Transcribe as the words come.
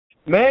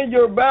Man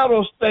your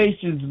battle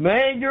stations.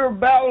 Man your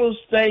battle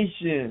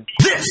stations.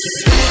 This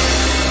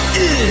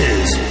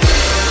is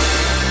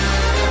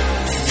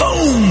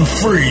Phone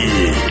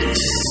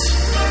Freaks.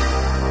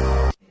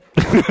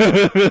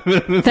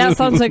 That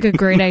sounds like a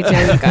great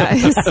idea,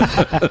 guys.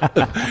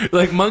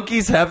 Like,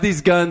 monkeys have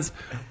these guns,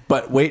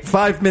 but wait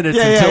 5 minutes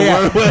until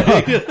we're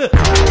away.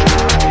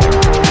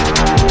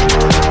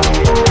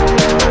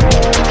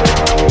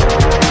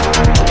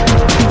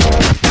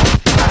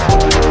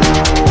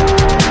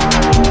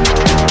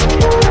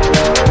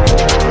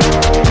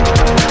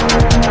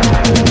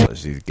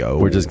 Let's just go.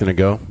 We're just gonna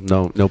go.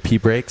 No pee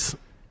breaks.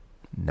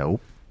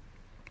 Nope.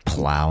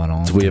 Plowing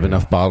on. Do we have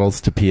enough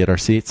bottles to pee at our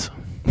seats?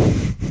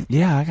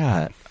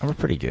 Yeah, we're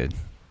pretty good.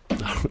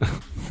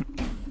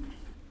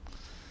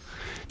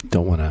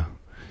 Don't want to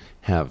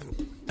have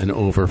an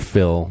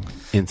overfill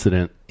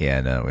incident.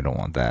 Yeah, no, we don't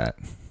want that.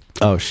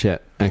 Oh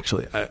shit!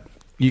 Actually,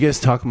 you guys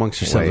talk amongst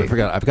yourselves. Wait. I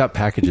forgot. I've got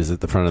packages at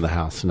the front of the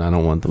house, and I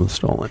don't want them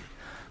stolen.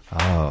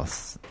 Oh.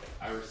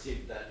 I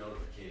received that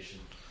notification.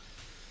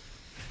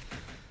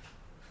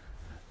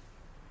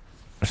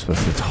 We're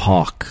supposed to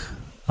talk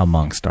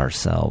amongst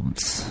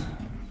ourselves.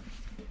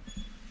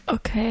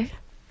 Okay.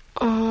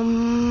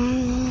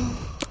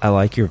 I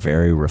like your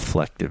very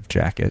reflective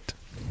jacket.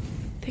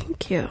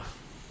 Thank you.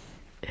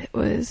 It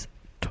was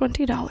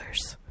 $20.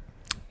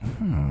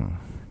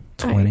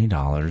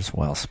 $20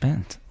 well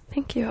spent.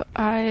 Thank you.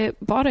 I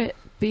bought it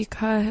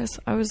because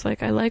I was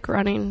like, I like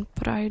running,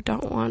 but I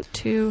don't want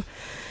to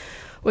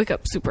wake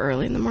up super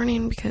early in the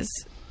morning because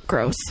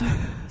gross.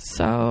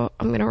 So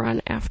I'm going to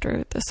run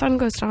after the sun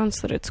goes down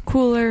so that it's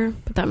cooler,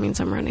 but that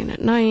means I'm running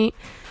at night.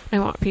 I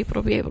want people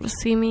to be able to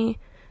see me.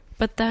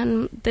 But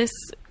then this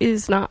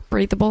is not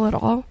breathable at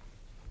all.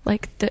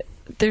 Like,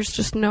 there's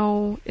just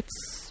no,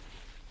 it's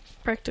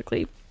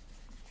practically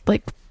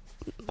like,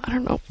 I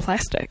don't know,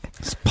 plastic.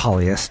 It's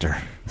polyester.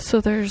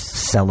 So there's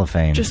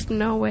cellophane. Just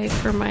no way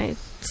for my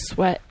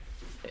sweat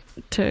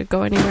to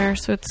go anywhere.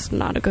 So it's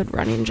not a good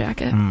running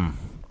jacket.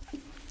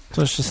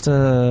 So it's just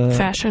a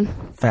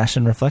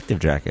fashion reflective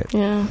jacket.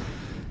 Yeah.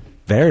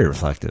 Very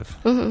reflective.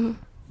 Mm-hmm.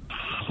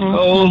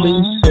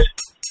 Holy shit.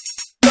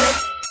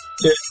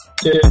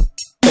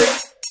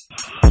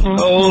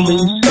 Holy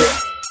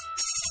shit.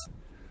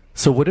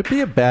 So would it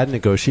be a bad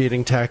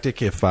negotiating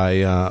tactic if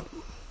I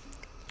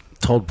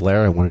told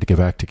Blair I wanted to get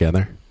back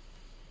together?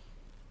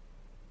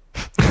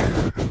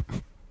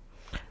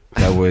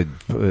 It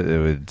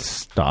would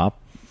stop.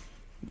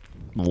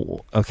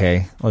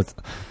 Okay, let's.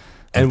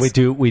 And we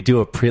do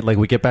a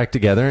we get back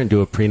together and do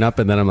a prenup,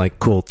 and then I'm like,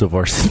 cool,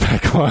 divorce is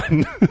back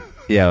on.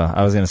 Yeah,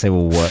 I was gonna say,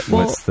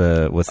 what's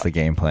the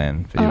game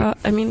plan? For you?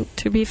 I mean,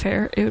 to be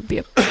fair, it would be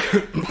a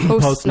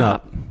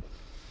post-nup.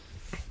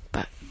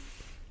 But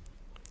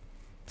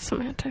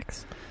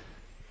semantics.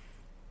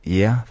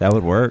 Yeah, that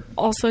would work.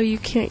 Also, you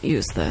can't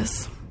use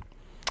this.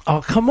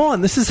 Oh, come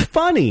on, this is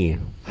funny.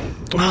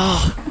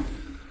 Oh,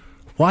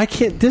 why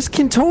can't this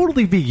can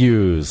totally be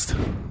used?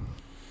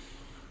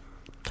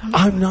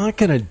 I'm not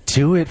gonna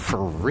do it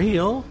for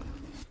real.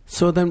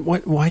 So then,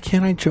 why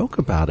can't I joke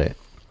about it?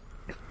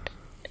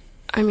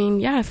 I mean,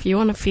 yeah, if you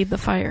want to feed the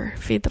fire,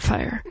 feed the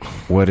fire.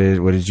 What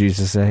did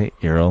Jesus say?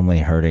 You're only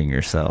hurting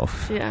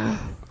yourself. Yeah.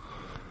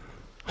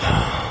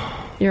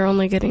 You're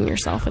only getting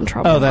yourself in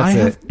trouble. Oh, that's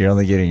it. You're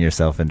only getting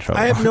yourself in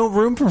trouble. I have no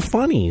room for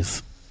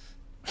funnies.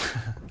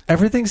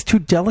 Everything's too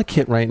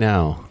delicate right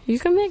now. You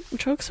can make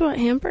jokes about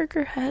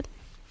Hamburger Head.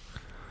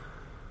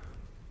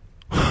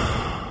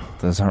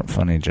 Those aren't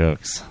funny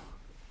jokes.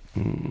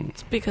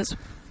 It's because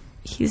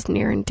he's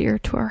near and dear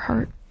to our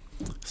heart.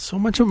 So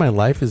much of my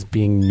life is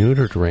being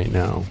neutered right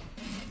now.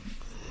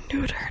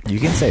 Neutered. You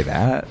can say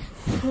that.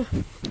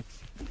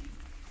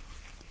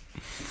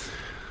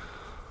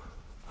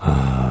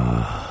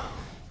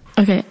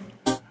 Okay.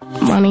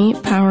 Money,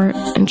 power,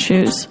 and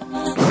shoes.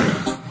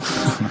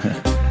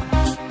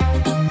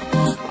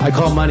 I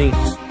call money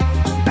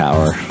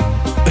Power.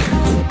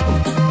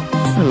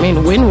 I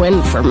mean,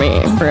 win-win for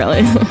me,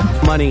 really.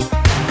 money,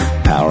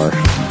 Power.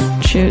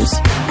 Shoes.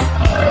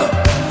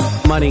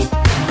 money,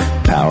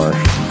 Power.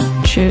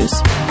 Shoes.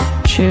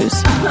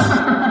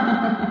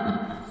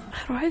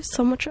 How do I have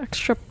so much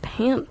extra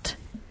pant?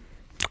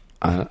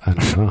 I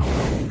don't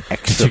know.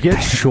 Did you get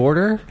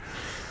shorter?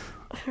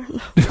 I don't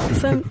know.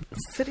 Because I'm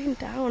sitting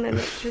down and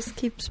it just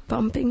keeps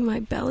bumping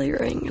my belly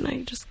ring and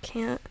I just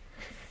can't.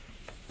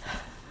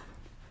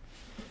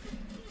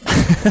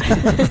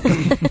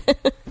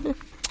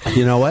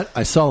 You know what?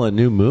 I saw a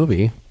new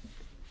movie.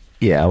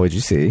 Yeah, what'd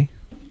you see?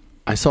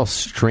 I saw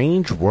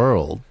Strange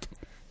World,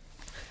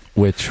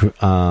 which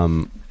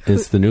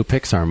is the new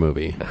Pixar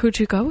movie. Who'd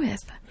you go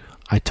with?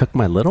 I took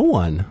my little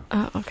one.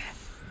 Oh, okay.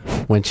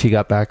 When she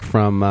got back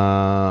from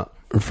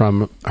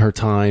her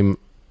time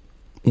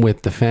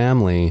with the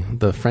family,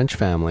 the French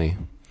family,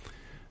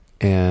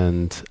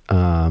 and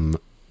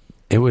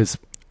it was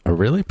a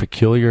really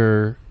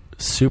peculiar,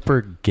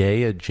 super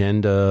gay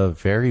agenda,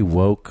 very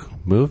woke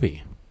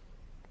movie,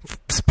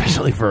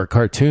 especially for a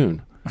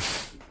cartoon.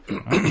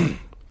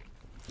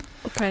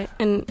 Okay,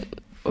 and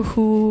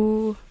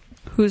who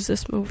Who's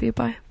this movie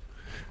by?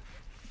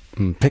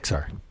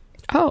 Pixar.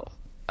 Oh.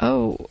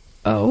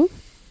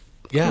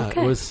 Yeah,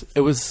 Okay.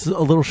 it was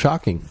a little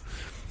shocking.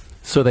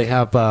 So they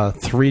have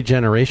 3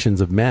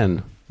 generations of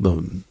men.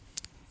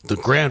 The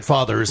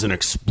grandfather is an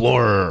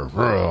explorer.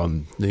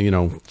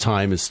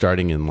 Time is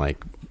starting in like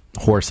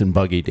horse and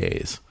buggy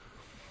days.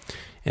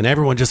 And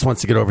everyone just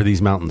wants to get over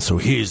these mountains. So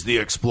he's the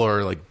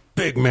explorer, like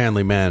big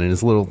manly man. And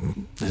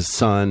his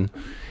son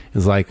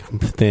is like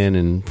thin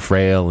and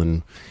frail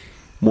and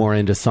more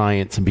into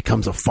science and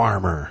becomes a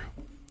farmer.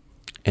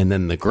 And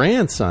then the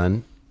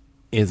grandson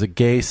is a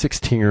gay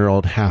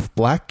 16-year-old half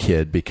black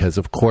kid because,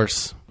 of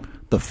course,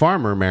 the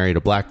farmer married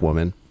a black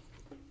woman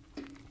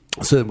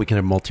so that we can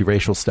have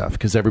multiracial stuff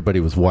because everybody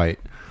was white.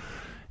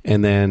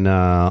 And then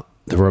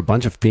there were a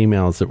bunch of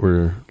females that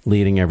were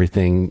leading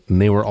everything,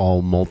 and they were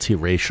all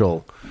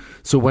multiracial.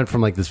 So it went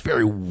from like this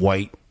very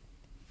white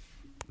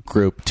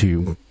group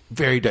to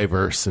very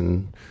diverse.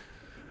 And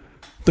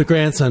the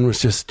grandson was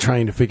just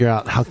trying to figure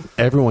out how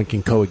everyone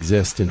can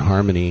coexist in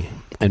harmony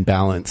and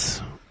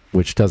balance,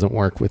 which doesn't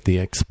work with the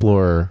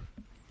explorer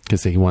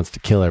because he wants to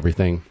kill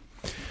everything.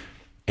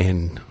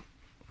 And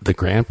the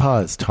grandpa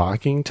is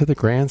talking to the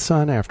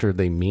grandson after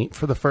they meet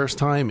for the first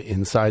time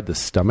inside the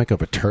stomach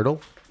of a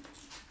turtle.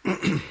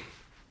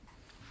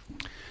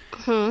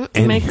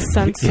 It makes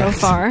sense so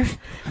far.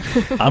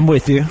 I'm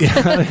with you.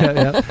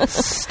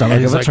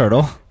 Stomach of a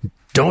turtle.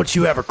 Don't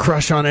you ever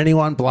crush on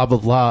anyone? Blah, blah,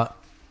 blah.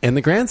 And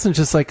the grandson's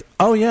just like,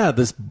 oh, yeah,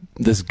 this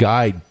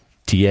guy,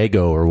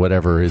 Diego or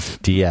whatever is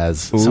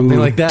Diaz, something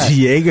like that.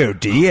 Diego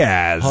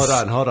Diaz.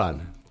 Hold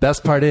on.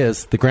 Best part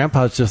is the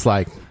grandpa's just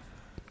like,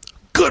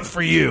 good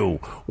for you.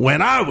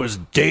 When I was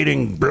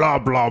dating blah,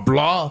 blah,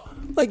 blah.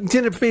 Like,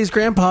 didn't faze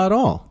grandpa at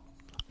all.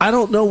 I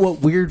don't know what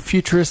weird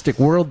futuristic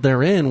world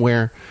they're in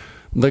where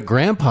the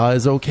grandpa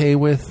is okay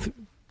with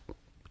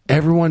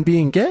everyone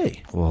being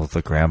gay. Well,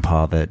 the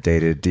grandpa that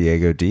dated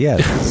Diego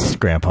Diaz's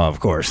grandpa, of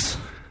course.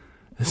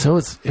 So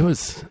it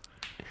was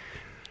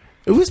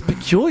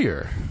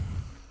peculiar.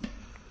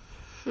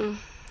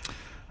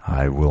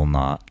 I will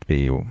not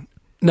be.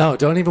 No,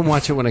 don't even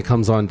watch it when it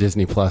comes on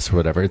Disney Plus or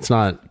whatever. It's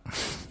not.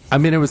 I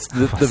mean, it was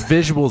the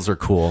visuals are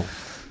cool,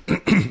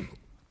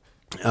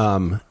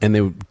 and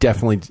they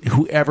definitely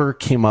whoever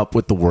came up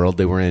with the world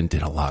they were in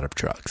did a lot of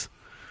drugs.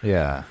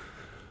 Yeah,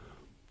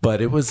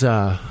 but it was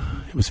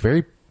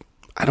very.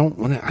 I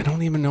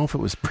don't even know if it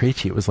was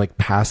preachy. It was like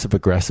passive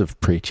aggressive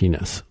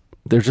preachiness.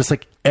 They're just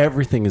like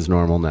everything is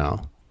normal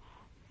now.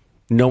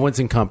 No one's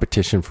in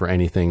competition for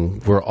anything.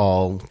 We're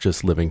all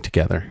just living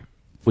together.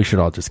 We should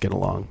all just get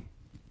along.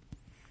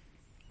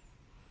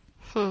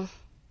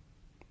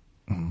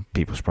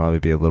 People should probably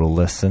be a little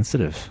less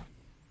sensitive.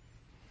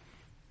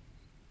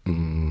 I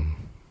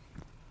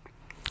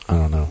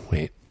don't know.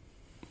 Wait.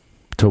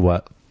 To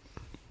what?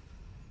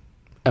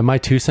 Am I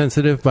too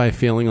sensitive by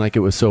feeling like it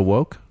was so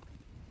woke?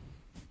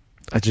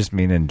 I just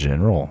mean in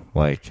general.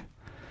 Like,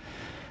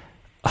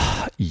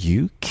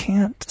 you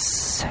can't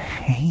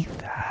say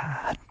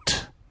that.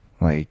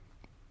 Like,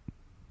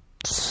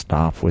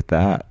 stop with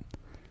that.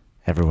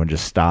 Everyone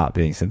just stop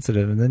being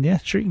sensitive, and then, yeah,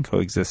 sure, you can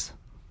coexist.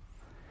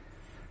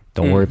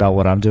 Don't worry about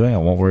what I'm doing. I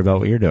won't worry about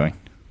what you're doing.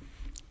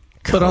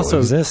 But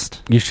also,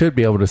 you should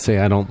be able to say,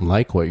 I don't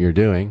like what you're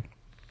doing.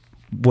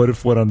 What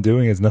if what I'm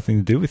doing has nothing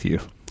to do with you?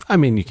 I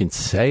mean, you can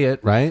say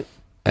it, right?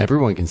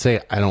 Everyone can say,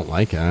 I don't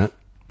like it.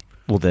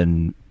 Well,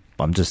 then,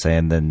 I'm just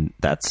saying, then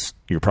that's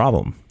your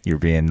problem. You're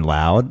being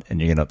loud, and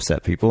you're going to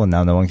upset people, and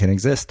now no one can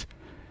exist.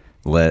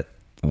 Let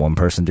one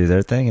person do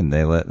their thing, and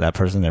they let that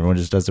person, everyone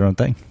just does their own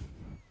thing.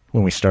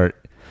 When we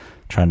start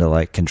trying to,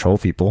 like, control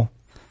people,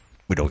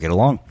 we don't get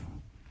along.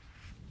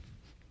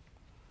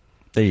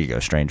 There you go,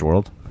 strange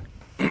world.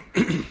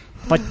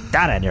 Put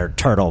that in your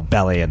turtle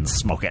belly and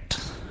smoke it.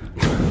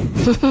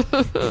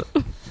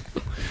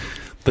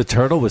 The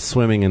turtle was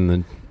swimming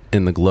in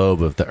the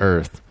globe of the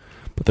earth,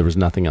 but there was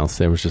nothing else.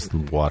 There was just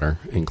water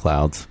and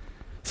clouds.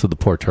 So the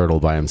poor turtle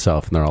by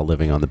himself, and they're all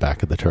living on the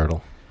back of the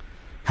turtle.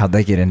 How'd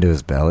they get into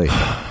his belly?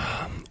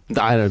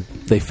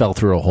 They fell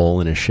through a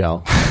hole in his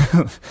shell.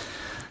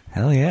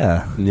 Hell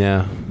yeah.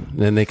 Yeah.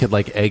 Then they could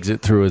like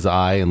exit through his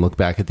eye and look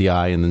back at the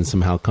eye and then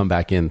somehow come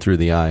back in through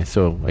the eye.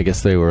 So I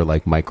guess they were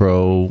like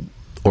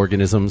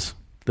microorganisms,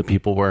 the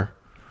people were.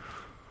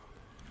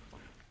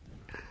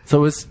 So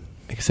it was,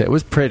 like I said, it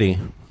was pretty.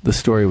 The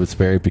story was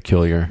very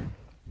peculiar.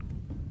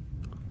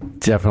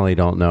 Definitely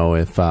don't know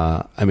if,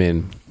 the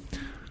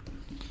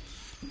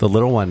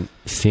little one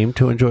seemed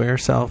to enjoy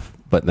herself,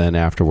 but then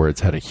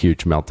afterwards had a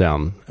huge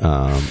meltdown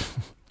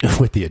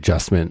with the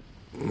adjustment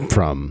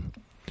from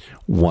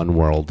one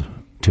world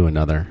to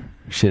another.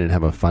 She didn't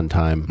have a fun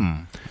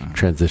time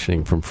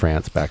transitioning from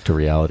France back to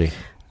reality.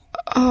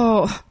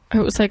 Oh, it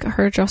was like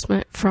her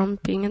adjustment from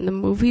being in the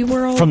movie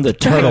world. From the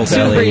turtle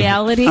belly. To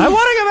reality. I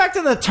want to go back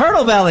to the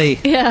turtle belly.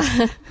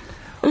 Yeah.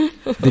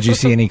 Did you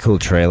see any cool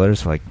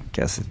trailers? Well, I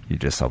guess you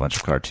just saw a bunch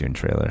of cartoon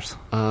trailers.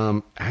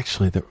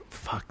 Actually,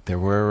 there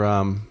were...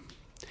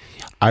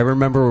 I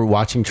remember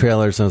watching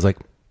trailers and I was like,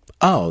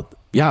 oh,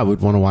 yeah, I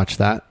would want to watch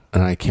that.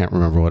 And I can't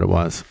remember what it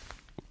was.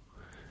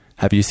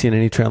 Have you seen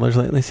any trailers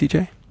lately,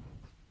 CJ?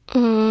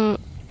 I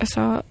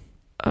saw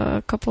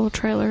a couple of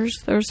trailers.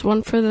 There's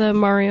one for the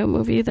Mario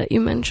movie that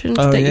you mentioned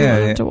you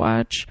wanted to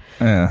watch.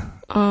 Yeah.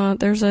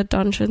 There's a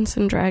Dungeons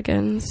and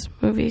Dragons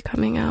movie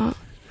coming out.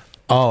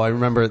 Oh, I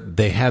remember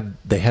they had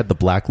the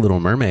Black Little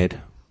Mermaid,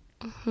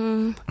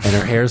 and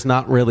her hair's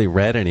not really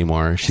red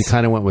anymore. She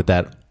kind of went with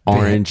that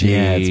orangey.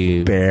 Yeah,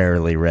 it's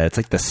barely red. It's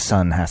like the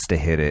sun has to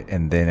hit it,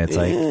 and then it's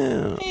like you got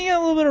a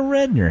little bit of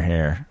red in your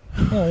hair,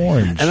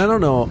 orange. And I don't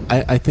know.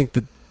 I think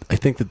that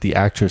the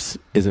actress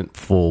isn't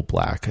full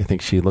black. I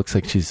think she looks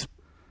like she's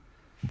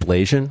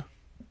Blasian,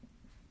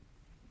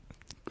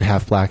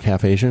 half black,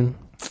 half Asian.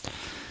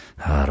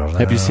 I don't know.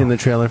 Have you seen the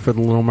trailer for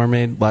the Little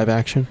Mermaid live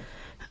action?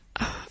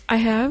 I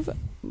have,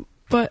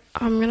 but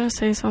I'm going to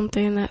say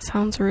something that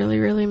sounds really,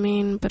 really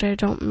mean, but I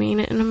don't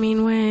mean it in a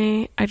mean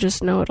way. I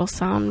just know it'll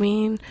sound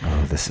mean.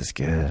 Oh, this is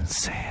good.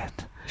 Say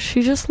it.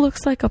 She just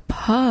looks like a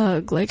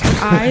pug. Like,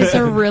 her eyes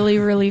are really,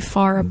 really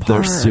far apart.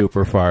 They're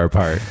super far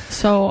apart.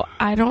 So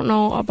I don't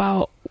know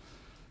about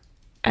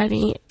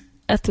any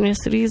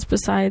ethnicities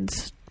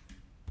besides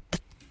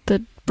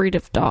the breed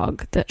of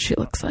dog that she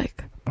looks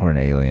like. Or an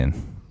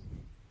alien.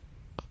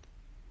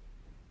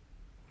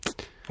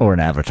 Or an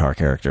Avatar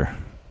character.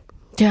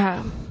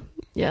 Yeah,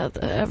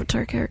 the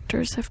Avatar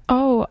characters.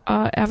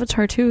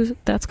 Avatar 2,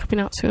 that's coming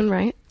out soon,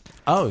 right?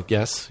 Oh,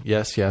 yes.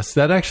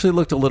 That actually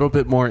looked a little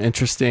bit more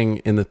interesting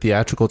in the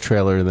theatrical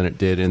trailer than it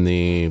did in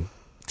the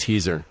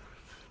teaser.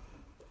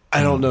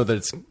 I don't know that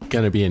it's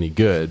going to be any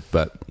good,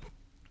 but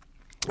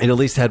it at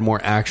least had more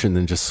action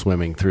than just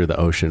swimming through the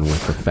ocean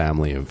with a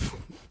family of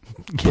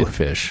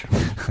kidfish.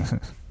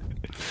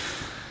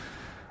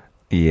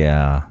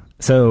 Yeah.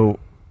 So,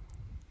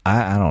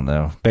 I don't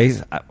know.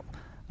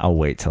 I'll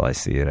wait till I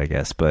see it, I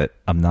guess. But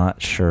I'm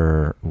not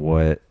sure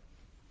what,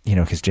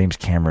 because James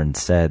Cameron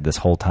said this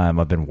whole time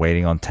I've been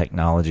waiting on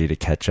technology to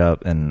catch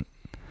up, and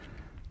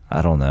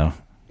I don't know.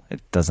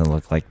 It doesn't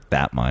look like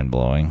that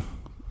mind-blowing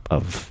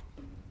I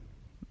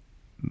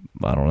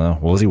don't know.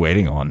 What was he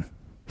waiting on?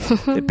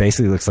 It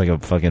basically looks like a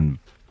fucking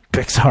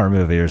Pixar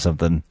movie or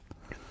something.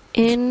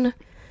 In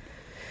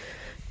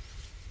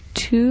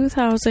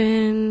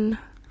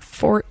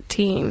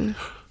 2014,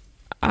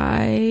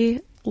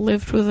 I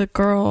lived with a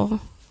girl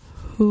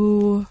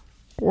who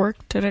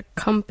worked at a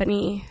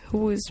company who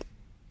was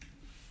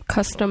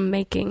custom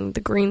making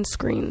the green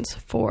screens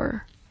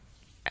for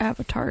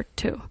Avatar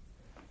 2.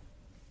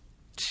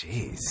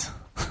 Jeez.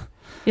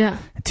 Yeah.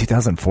 In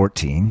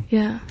 2014?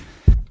 Yeah.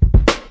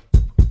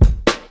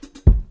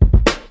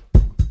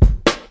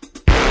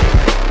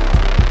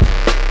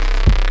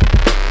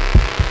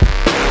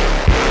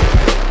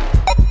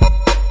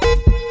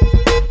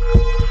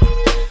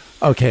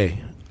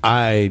 Okay,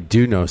 I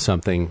do know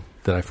something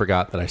that I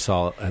forgot that I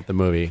saw at the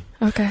movie.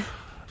 Okay.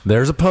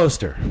 There's a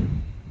poster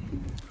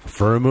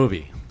for a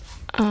movie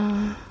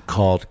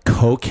called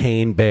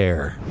Cocaine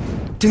Bear.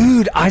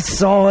 Dude, I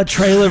saw a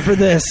trailer for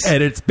this.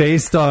 And it's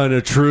based on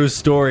a true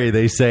story,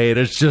 they say. And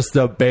it's just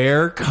a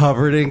bear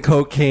covered in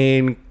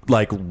cocaine,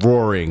 like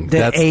roaring.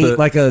 That ate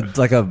like a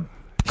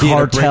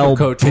cartel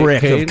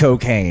brick of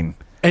cocaine.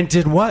 And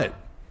did what?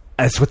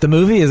 That's what the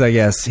movie is, I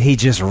guess. He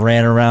just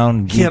ran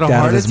around geeked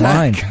out of his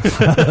mind.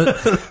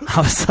 I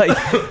was like,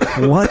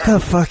 what the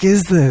fuck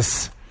is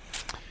this?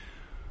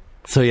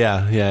 So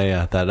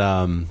yeah. That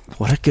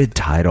what a good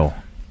title.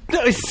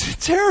 No, it's a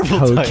terrible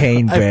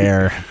Cocaine title.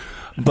 Bear.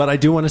 But I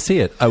do want to see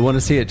it. I want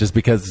to see it just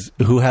because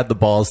who had the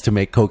balls to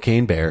make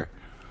Cocaine Bear?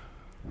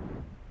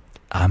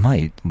 I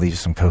might leave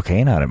some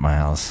cocaine out at my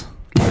house.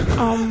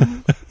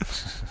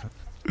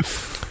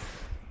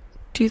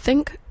 Do you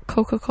think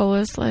Coca-Cola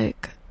is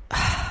like,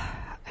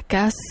 I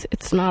guess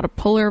it's not a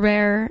polar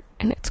bear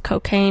and it's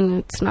cocaine and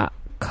it's not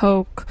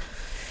Coke,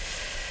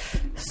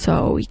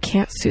 so we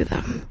can't sue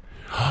them?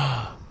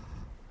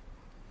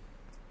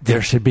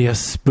 There should be a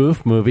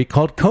spoof movie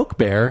called Coke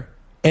Bear,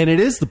 and it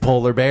is the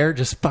polar bear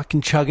just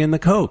fucking chugging the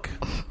Coke.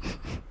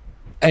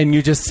 And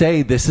you just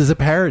say, this is a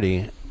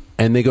parody,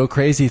 and they go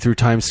crazy through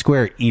Times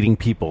Square eating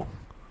people.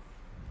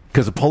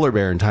 Because a polar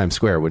bear in Times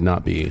Square would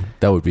be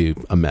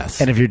a mess.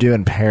 And if you're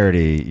doing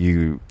parody,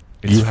 you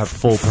have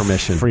full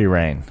permission. Free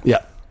reign.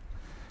 Yeah.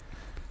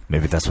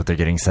 Maybe that's what they're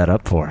getting set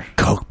up for.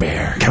 Coke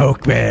Bear.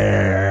 Coke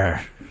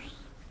Bear.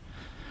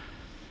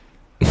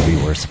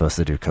 We were supposed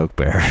to do Coke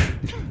Bear.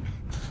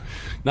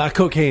 Not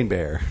Cocaine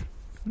Bear.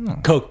 No.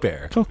 Coke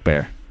Bear. Coke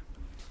Bear.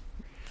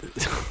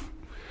 So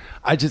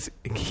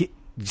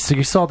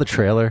you saw the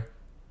trailer?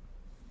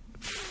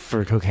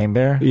 For Cocaine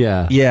Bear?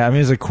 Yeah. Yeah, I mean, it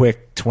was a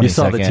quick 20 You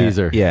saw the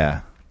teaser.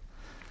 Yeah.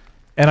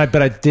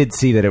 But I did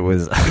see that it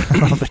was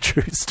the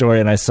true story,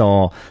 and I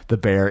saw the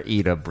bear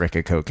eat a brick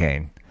of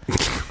cocaine.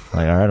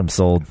 Like, all right, I'm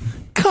sold.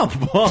 Come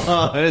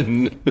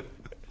on.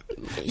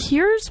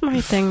 Here's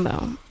my thing,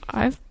 though.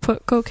 I've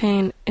put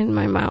cocaine in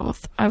my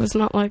mouth. I was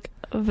not like,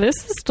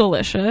 this is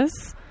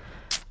delicious.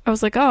 I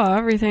was like, oh,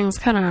 everything's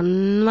kind of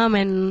numb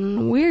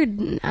and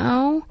weird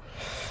now.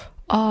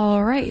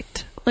 All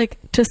right. Like,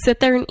 to sit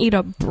there and eat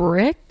a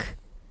brick?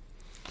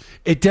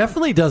 It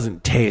definitely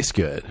doesn't taste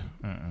good.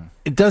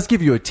 It does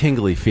give you a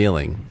tingly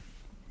feeling.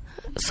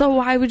 So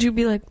why would you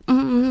be like,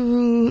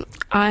 I'm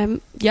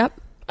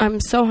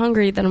so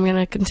hungry that I'm going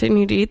to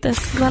continue to eat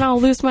this, then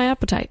I'll lose my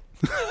appetite.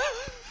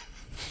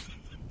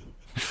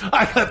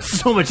 I got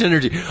so much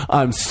energy.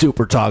 I'm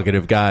super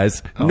talkative,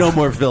 guys. No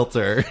more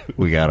filter.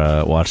 We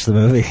gotta watch the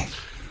movie.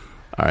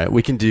 All right,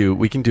 we can do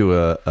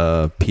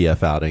a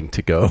PF outing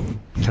to go.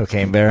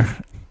 Cocaine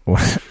Bear.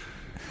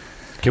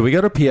 Can we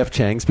go to PF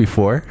Chang's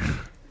before?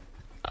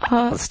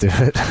 Let's do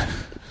it.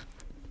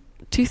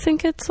 Do you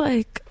think it's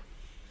like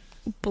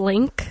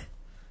blank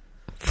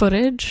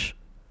footage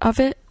of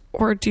it,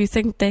 or do you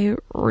think they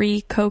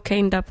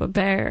re-cocained up a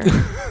bear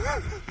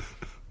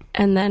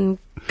and then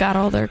got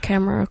all their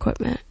camera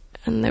equipment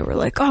and they were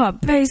like, oh,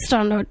 based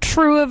on a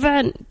true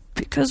event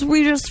because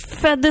we just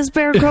fed this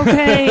bear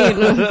cocaine?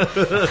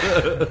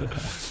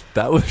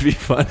 That would be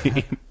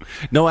funny.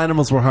 No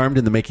animals were harmed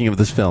in the making of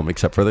this film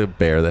except for the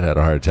bear that had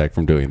a heart attack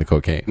from doing the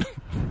cocaine.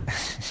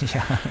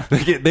 Yeah.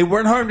 They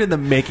weren't harmed in the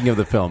making of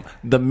the film.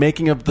 The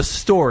making of the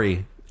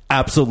story,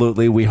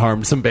 absolutely, we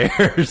harmed some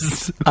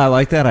bears. I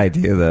like that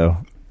idea, though.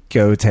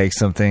 Go take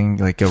something,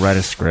 like go write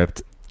a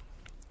script,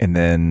 and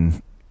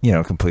then,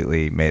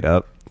 completely made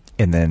up,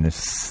 and then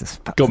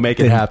go make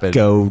it happen.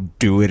 Go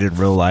do it in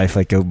real life.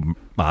 Like go,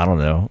 I don't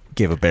know,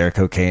 give a bear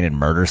cocaine and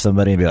murder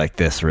somebody and be like,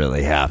 this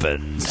really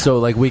happened. So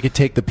like we could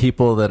take the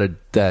people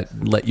that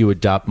let you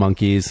adopt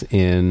monkeys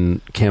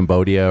in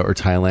Cambodia or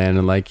Thailand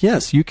and like,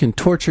 yes, you can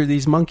torture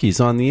these monkeys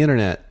on the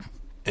internet,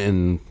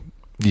 and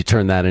you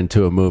turn that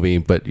into a movie,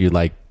 but you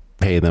like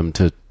pay them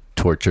to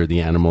torture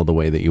the animal the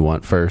way that you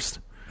want first.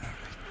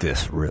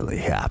 This really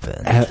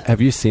happened. Have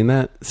you seen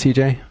that,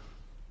 CJ?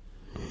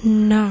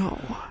 No.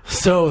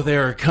 So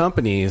there are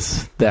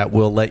companies that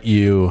will let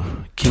you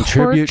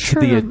contribute to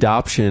the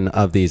adoption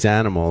of these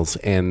animals,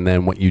 and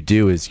then what you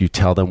do is you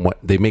tell them what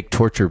they make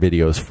torture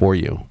videos for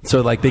you.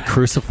 So like they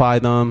crucify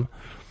them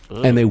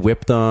and they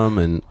whip them,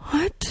 and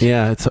what?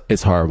 Yeah,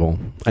 it's horrible.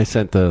 I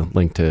sent the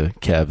link to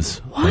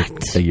Kev's like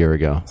a year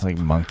ago. It's like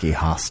Monkey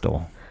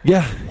Hostel.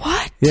 Yeah.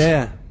 What?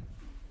 Yeah.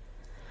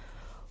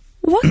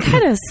 What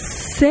kind of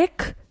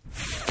sick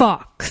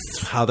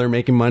fucks? How they're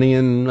making money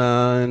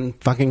in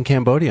fucking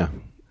Cambodia.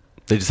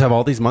 They just have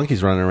all these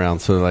monkeys running around.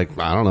 So they're like,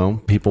 I don't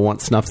know, people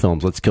want snuff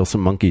films. Let's kill some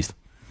monkeys.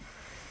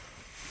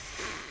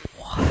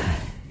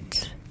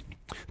 What?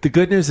 The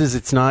good news is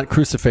it's not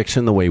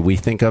crucifixion the way we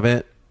think of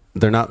it.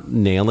 They're not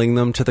nailing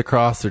them to the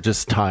cross. They're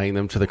just tying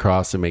them to the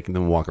cross and making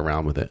them walk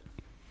around with it.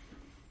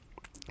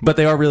 But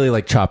they are really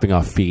like chopping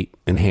off feet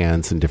and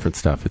hands and different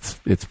stuff.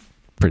 It's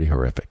pretty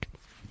horrific.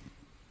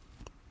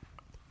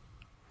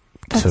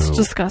 That's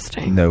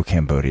disgusting. No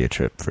Cambodia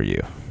trip for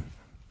you.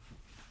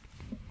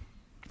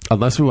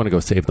 Unless we want to go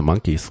save the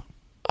monkeys.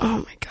 Oh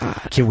my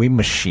God. Can we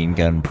machine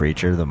gun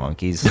Preacher the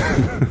monkeys?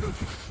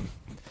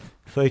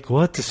 Like,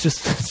 what? It's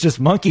just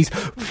monkeys.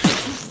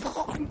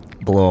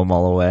 Blow them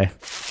all away.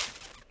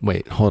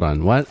 Wait, hold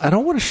on. What? I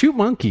don't want to shoot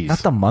monkeys. Not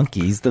the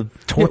monkeys, the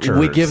torturers.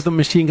 We give the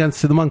machine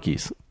guns to the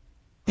monkeys.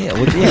 Yeah,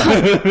 well, yeah.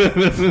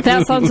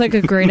 That sounds like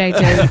a great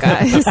idea,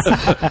 guys.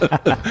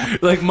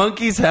 Like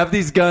monkeys have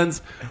these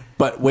guns,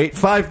 but wait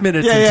 5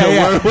 minutes until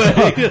we're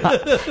away.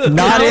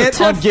 Not it.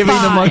 I'm giving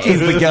the monkeys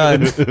the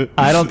gun.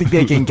 I don't think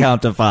they can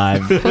count to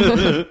 5.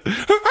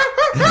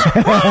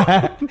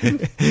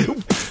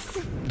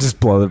 Just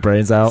blow the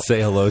brains out.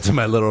 Say hello to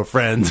my little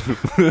friend.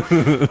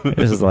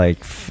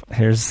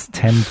 Here's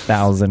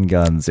 10,000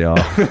 guns, y'all.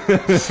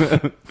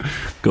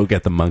 Go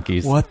get the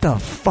monkeys. What the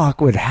fuck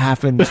would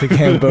happen to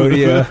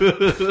Cambodia?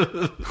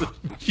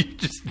 You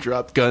just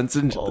drop guns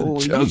into Holy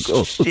the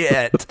jungle.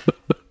 Shit.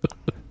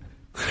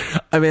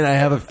 I mean, I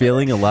have a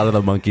feeling a lot of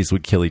the monkeys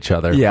would kill each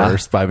other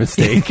first by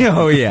mistake.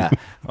 Oh, yeah.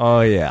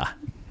 Oh, yeah.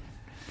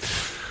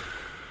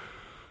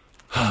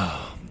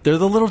 They're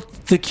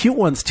the cute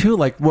ones, too,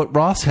 like what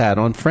Ross had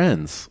on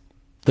Friends.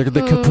 They're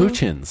the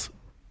capuchins.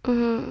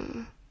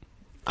 All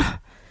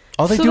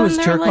they do is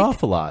jerk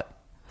off a lot.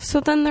 So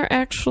then they're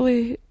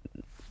actually,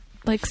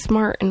 like,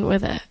 smart and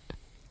with it.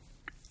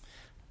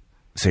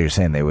 So you're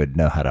saying they would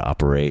know how to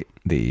operate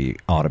the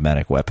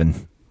automatic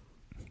weapon?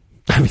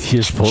 I mean, you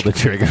just pull the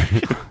trigger.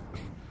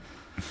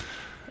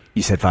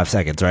 You said 5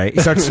 seconds, right?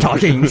 He starts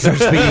talking, he starts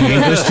speaking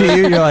English to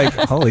you. You're like,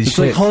 holy It's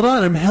shit. like, hold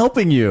on, I'm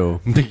helping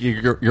you.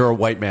 You're a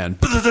white man.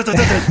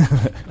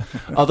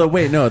 Although,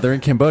 wait, no, they're in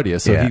Cambodia,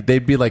 so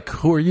they'd be like,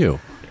 who are you?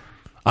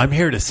 I'm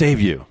here to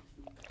save you.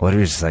 What if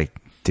he's just like,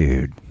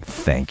 dude,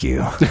 thank you.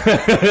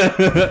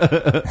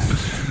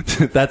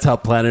 That's how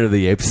Planet of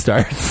the Apes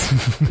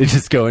starts. They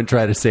just go and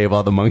try to save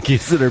all the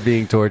monkeys that are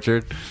being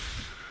tortured.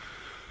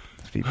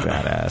 That'd be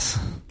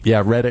badass.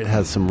 Yeah, Reddit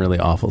has some really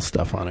awful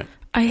stuff on it.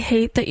 I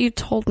hate that you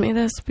told me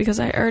this because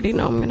I already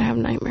know I'm going to have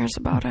nightmares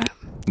about it.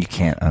 You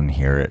can't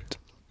unhear it.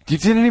 You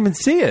didn't even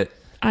see it.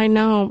 I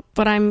know,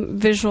 but I'm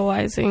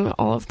visualizing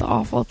all of the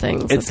awful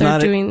things that they're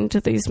doing to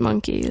these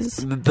monkeys.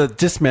 The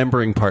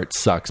dismembering part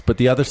sucks, but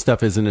the other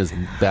stuff isn't as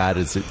bad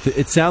as it.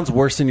 It sounds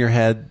worse in your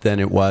head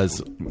than it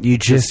was. You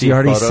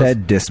already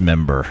said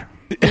dismember.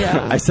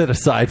 Yeah. I said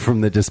aside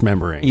from the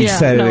dismembering. You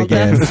said it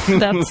again.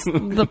 That's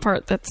the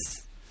part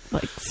that's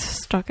like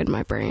stuck in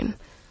my brain.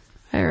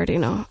 I already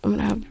know. I'm going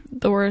to have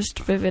the worst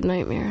vivid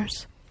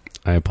nightmares.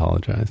 I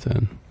apologize,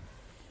 then.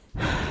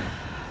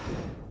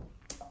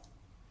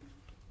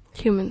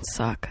 Humans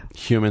suck.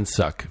 Humans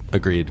suck.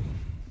 Agreed.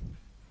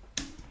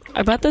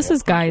 I bet this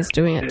is guys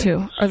doing it,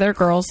 too. Are there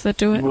girls that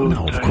do it?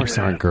 No, of course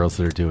there aren't girls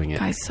that are doing it.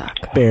 Guys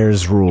suck.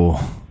 Bears rule.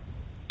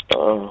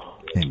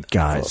 And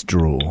guys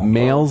drool.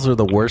 Males are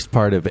the worst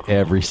part of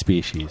every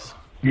species.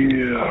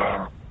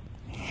 Yeah.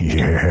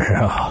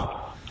 Yeah.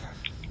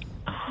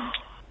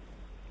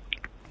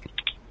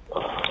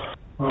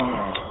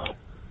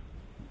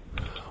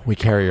 We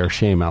carry our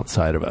shame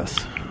outside of us.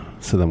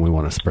 So then we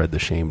want to spread the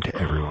shame to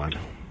everyone.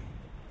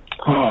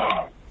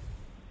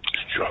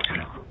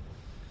 Struggling.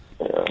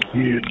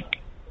 Yeah.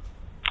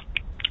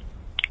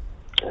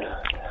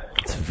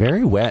 It's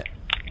very wet.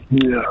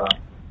 Yeah.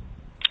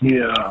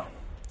 Yeah.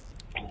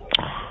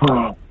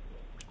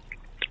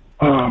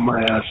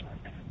 My ass.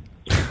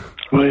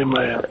 Wait,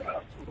 my ass.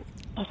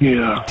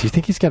 Yeah. Do you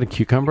think he's got a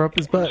cucumber up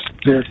his butt?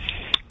 It's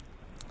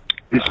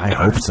I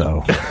hope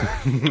so.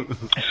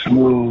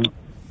 smooth.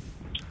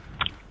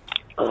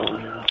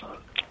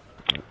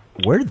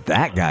 Where did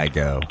that guy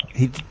go?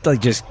 He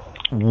like just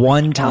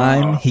one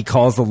time he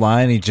calls the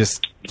line. He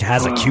just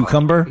has a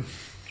cucumber,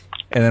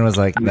 and then was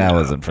like, "That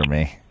wasn't for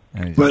me."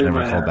 And he just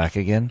never called back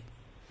again.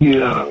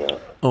 Yeah.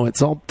 Oh,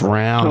 it's all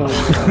brown.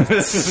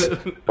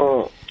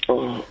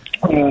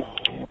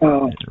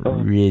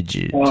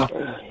 Rigid.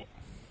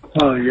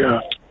 Oh, yeah.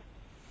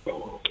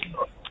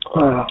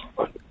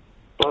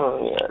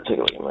 Yeah, take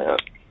a look at my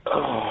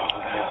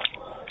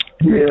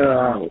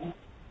Yeah.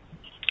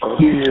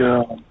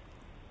 Yeah.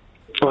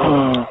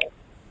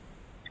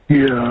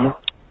 Yeah.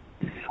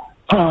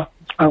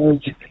 I was.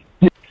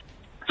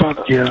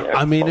 Fuck yeah.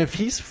 I mean, if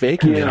he's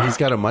faking it, Yeah. he's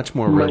got a much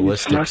more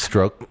realistic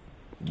stroke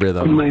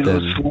rhythm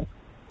than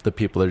the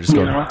people that are just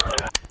going.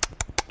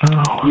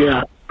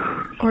 Yeah.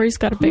 Or he's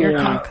got a bigger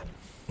Yeah. cock.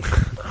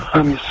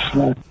 I'm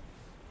slut.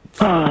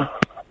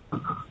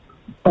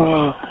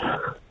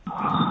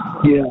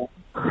 Yeah.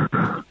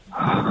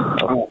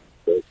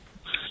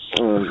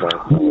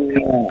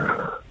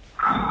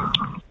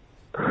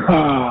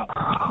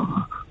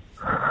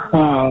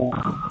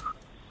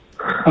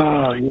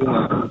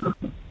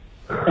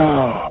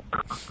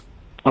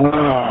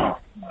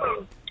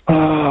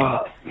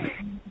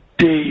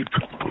 Deep.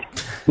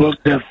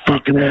 Look that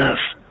fucking ass.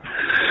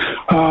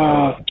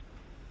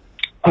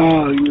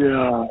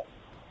 Yeah.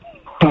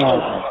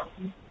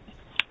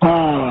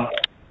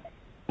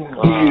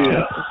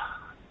 Yeah.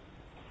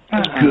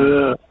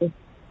 Good.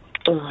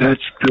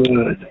 That's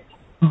good.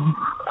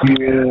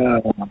 Yeah.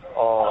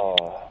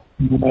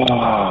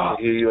 I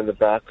hear you in the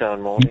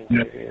background moaning.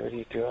 What are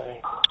you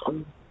doing?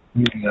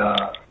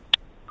 Yeah.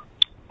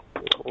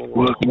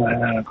 Work my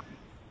hand.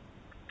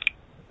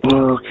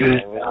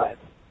 Okay.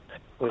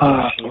 Where's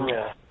that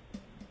female?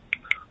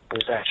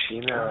 Where's that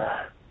female?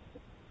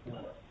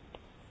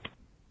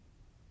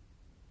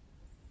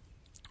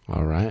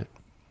 All right.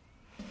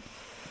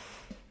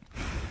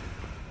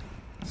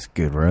 It's a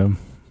good room.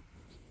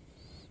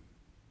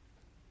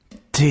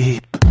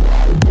 Deep.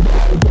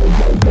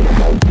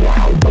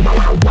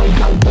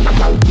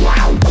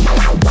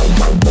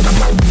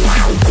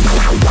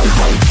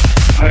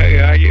 Hey,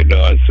 how you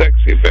doing,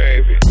 sexy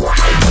baby?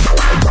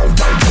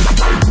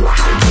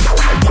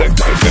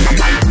 Sexy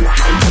baby.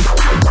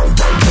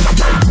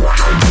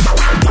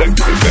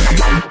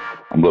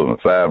 I'm looking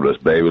fabulous,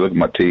 baby. Look at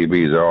my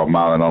TVs. They're all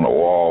mounted on the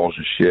walls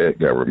and shit.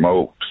 Got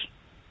remotes.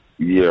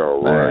 Yeah,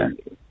 right. Man.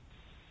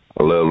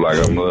 I look like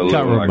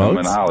I'm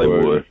in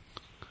Hollywood.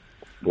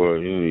 Boy,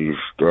 you need to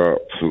stop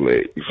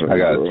late. I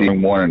got a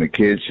TV, one in the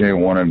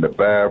kitchen, one in the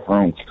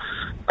bathroom.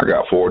 I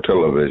got 4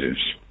 televisions.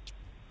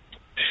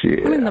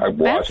 Shit, I'm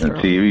watching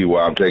TV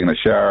while I'm taking a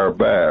shower or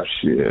bath.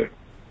 Shit.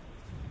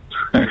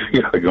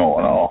 Got it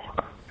going on.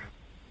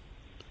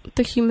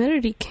 The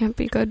humidity can't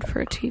be good for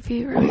a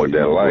TV, right? I'm with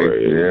that light.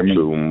 You hear me?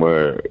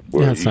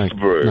 Yeah, it's not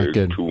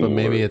good. But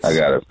maybe it's. I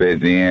got a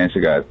 50 inch. I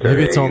got 30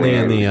 maybe it's only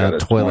in the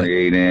toilet.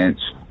 28 inch,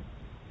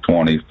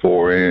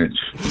 24 inch.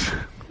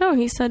 No,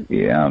 he said.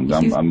 Yeah, I'm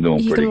doing pretty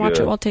good. You can watch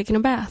it while taking a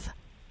bath.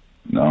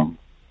 No,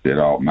 get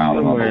all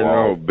mounted on the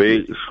wall.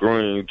 Big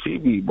screen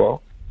TV,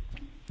 ball.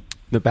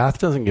 The bath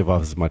doesn't give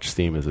off as much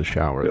steam as a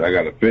shower. I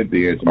got a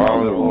 50 inch.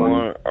 All the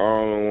one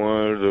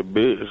is a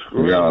big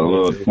screen. We got a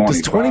little 25.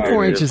 Does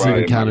 24 inches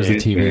even count as a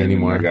TV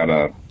anymore? I got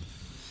a.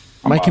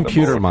 My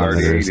computer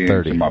monitor is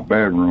 30 in my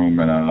bedroom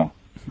and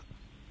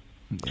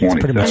It's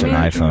pretty much an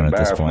iPhone at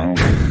this point.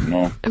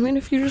 I mean,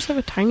 if you just have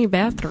a tiny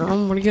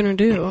bathroom, what are you gonna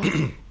do?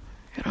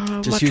 You don't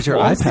have Just much use your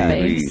wall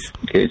iPad. space.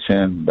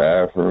 Kitchen,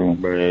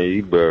 bathroom. Man,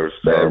 you better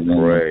stop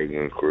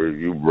bragging, Chris.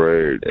 You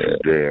brag too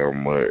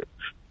damn much.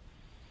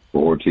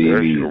 4 TVs.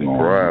 That's your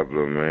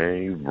problem,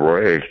 man. You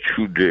brag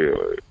too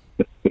damn.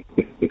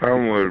 How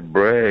much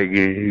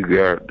bragging you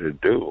got to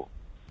do?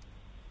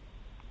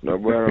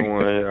 Nobody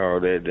want to hear all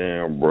that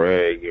damn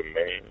bragging,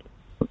 man.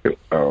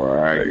 Oh,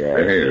 I got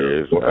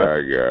this. I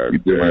got you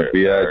doing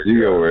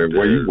PIG over there?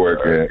 Where you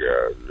work at? I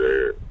got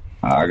that.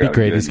 It'd be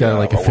great. He's got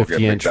like a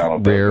 50-inch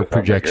rear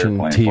projection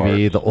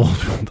TV, the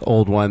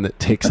old one that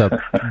takes up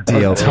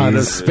a ton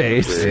of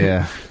space.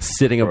 Yeah,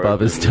 sitting above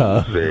his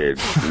tub.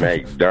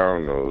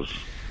 McDonald's.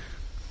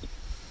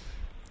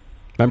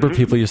 Remember,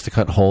 people used to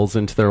cut holes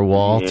into their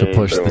wall to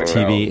push the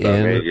TV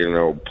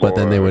in, but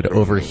then they would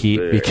overheat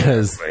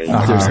because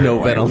there's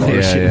no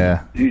ventilation.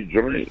 Yeah. You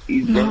drink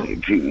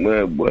too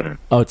much, boy.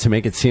 Oh, to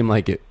make it seem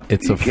like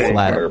it's a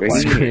flat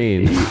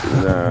screen.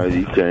 Nah,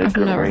 you can't I've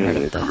come never in heard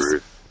here, of this.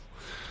 Chris.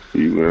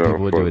 You People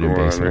would do it in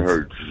basements. and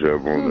hurt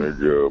yourself on that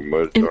job.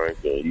 Much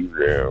drinking, you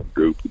damn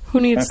stupid.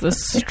 Who needs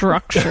this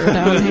structure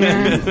down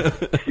here?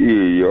 Yeah,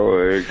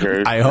 your ass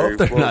can't I hope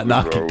they're not focus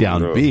knocking on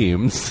down enough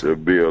beams. to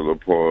build a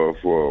part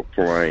for a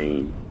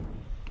plane.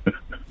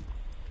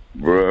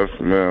 Bruh,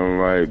 smell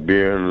like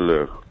beer and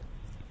liquor.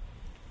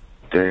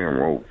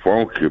 Damn, old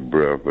funky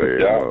breath,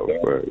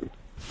 baby.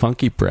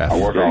 Funky breath. I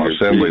work on an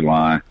assembly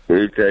line.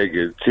 They take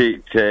a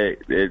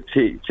tic-tac. That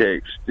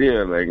tic-tac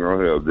still ain't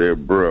gonna help their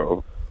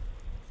bro.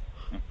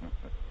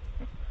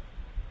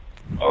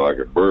 I like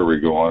a brewery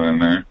going in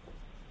there.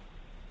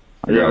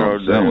 I You got know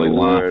an assembly damn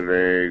line. well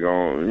they ain't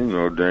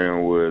gonna,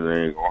 damn well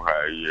they ain't gonna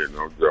hire you at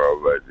no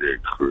job like that,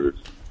 Chris.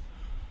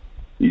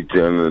 You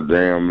telling a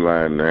damn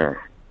lie now.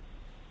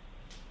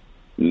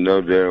 You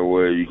know damn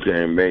well you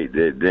can't make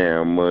that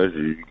damn much if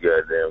you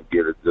goddamn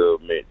get a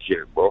government check,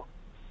 bro.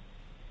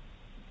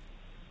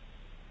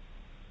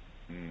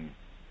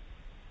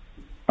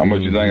 How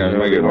much you think I can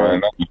make it right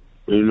now?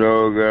 You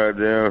know,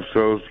 goddamn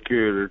Social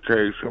Security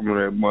take some of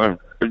that money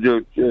out of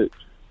your check.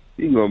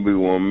 You gonna be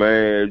one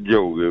mad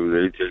joke if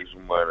they take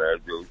some money out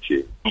of your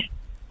check.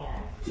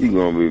 You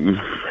gonna be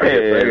mad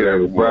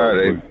every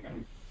Friday.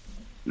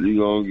 You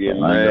gonna get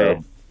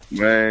mad.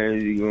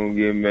 Man, you gonna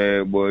get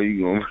mad, boy.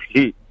 You gonna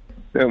be...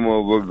 That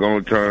motherfucker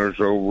gonna turn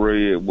so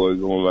red, boy.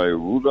 Gonna like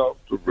Rudolph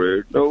the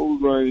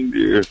Red-Nosed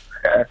Reindeer.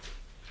 That's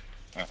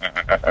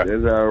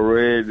how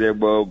red that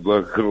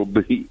motherfucker gonna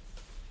be.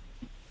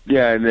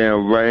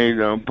 Goddamn rain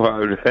done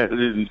popped out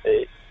his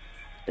neck.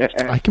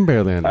 I can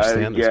barely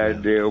understand this.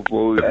 Goddamn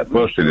fool. That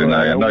pussy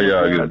tonight. I know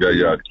y'all just got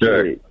y'all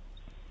check.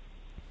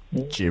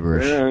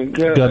 Gibberish.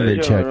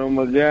 Government check. On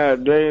my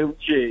goddamn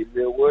check.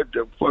 Man, what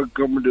the fuck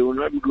I'm gonna do?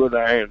 Let me go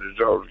down here to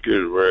Social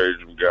Security raise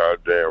some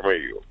goddamn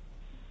hell.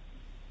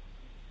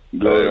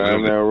 Go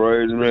down there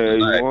raise them hell.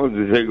 You want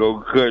to, they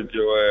gonna cut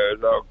your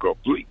ass off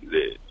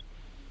completely.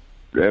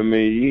 That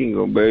means you ain't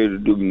gonna be able to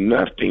do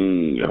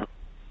nothing.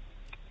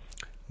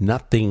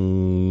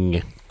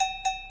 Nothing.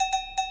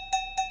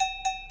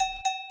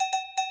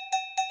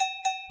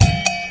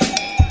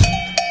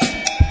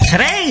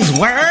 Today's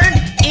word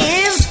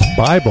is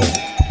Bible,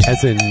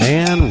 as in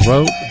man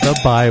wrote the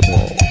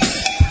Bible.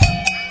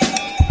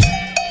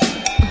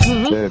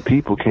 The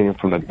people came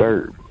from the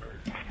dirt.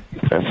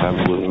 That's how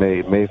it was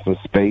made from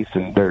space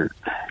and dirt.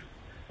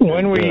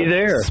 When were you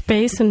there?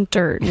 Space and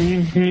dirt.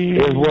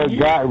 It's what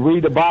God,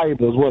 read the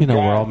Bible. It's what You know,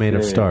 God we're all made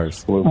of said.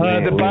 stars. When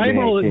man- The when man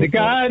Bible, came the from.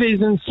 God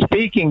isn't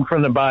speaking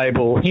from the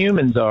Bible.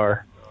 Humans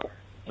are.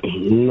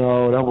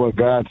 No, that's what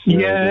God said.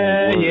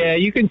 Yeah.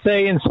 You can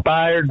say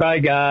inspired by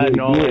God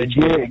and all that.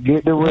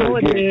 Get the real,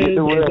 get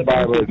the real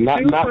Bible.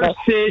 Not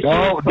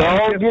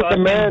don't get the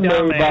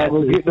man-made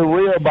Bible. Get the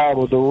real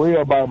Bible,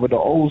 the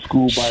old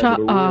school Bible, Shut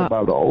the real up.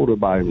 Bible, the older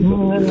Bible.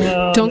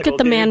 No, Don't get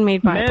the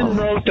man-made Bible. Man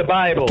wrote the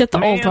Bible. Get the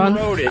Man old one.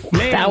 wrote it.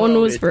 Man That one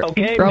wrote was it. wrote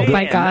Okay, by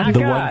man, God. not The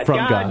one from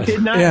God.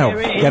 did not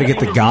have Yeah, any- got to get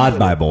the God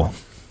Bible.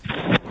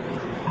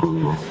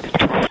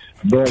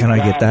 Can I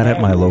get that at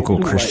my local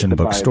Christian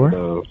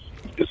bookstore?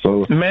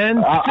 So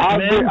Men, I'm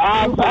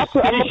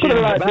put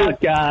it like this. about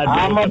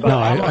God. No,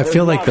 I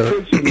feel like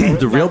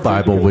the real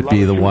Bible would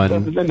be the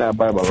one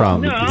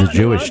from the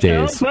Jewish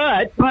days.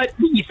 But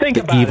you think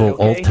The about evil it,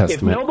 okay? Old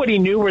Testament. If nobody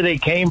knew where they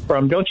came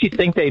from, don't you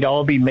think they'd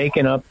all be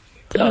making up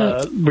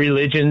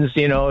religions,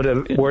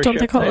 to worship? Don't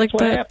they call it like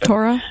That's what the happened.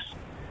 Torah?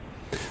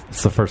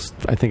 It's the first,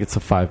 I think it's the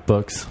 5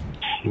 books,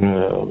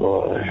 Oh,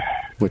 boy.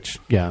 which,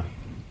 yeah.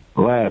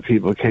 A lot of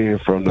people came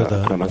from the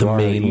The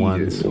main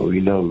ones.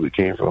 We know we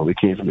came from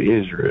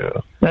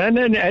Israel. I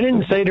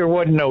didn't say there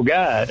wasn't no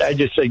God. I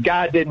just said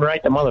God didn't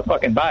write the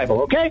motherfucking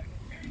Bible, okay?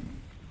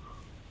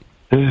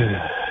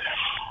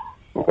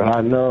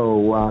 I know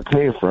where I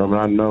came from,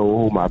 and I know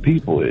who my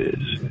people is.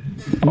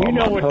 You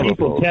know what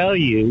people tell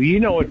you. You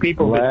know what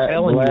people are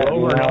telling you over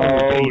and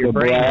over until your the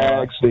brain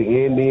blacks, the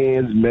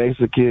Indians,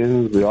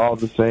 Mexicans, we all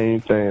the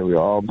same thing. We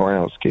all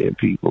brown-skinned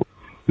people.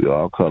 We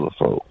all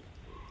colorful.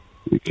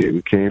 We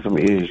came from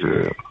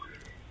Israel.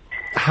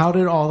 How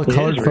did all the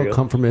colored folk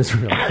come from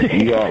Israel?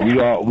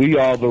 we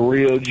are the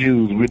real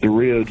Jews. We're the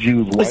real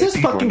Jews. Is this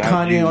White people fucking are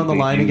not Kanye Jews. on the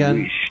line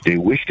again? They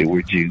wish they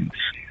were Jews.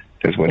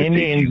 That's what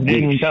Indians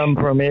didn't come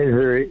from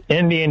Israel.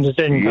 Indians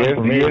didn't come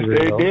from Israel.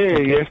 Yes, they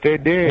did. Yes, they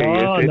did. No,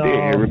 Yes, they no. did.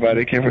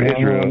 Everybody came from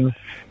Israel.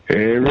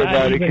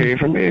 Everybody came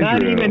from Israel.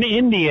 Not even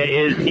India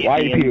is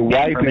white people.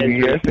 White people.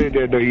 Yes, they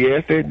did.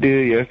 Yes, they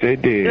did. Yes, they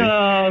did.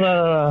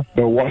 No.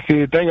 But see,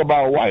 the thing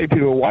about white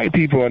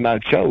people are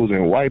not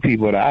chosen. White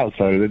people are the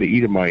outsiders. They're the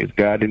Edomites.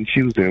 God didn't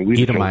choose them.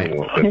 We Edomite.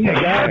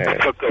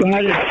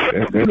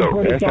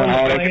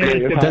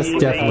 That's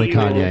definitely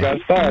Kanye.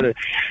 Got started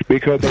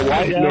because the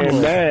white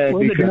man mad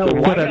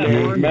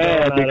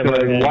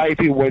because white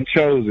people weren't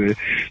chosen.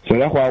 So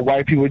that's why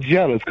white people are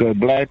jealous, because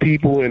black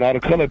people and all the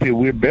colored people,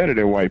 we're better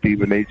than white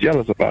people, and they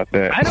jealous about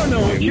that. I don't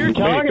know what you're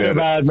talking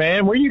about,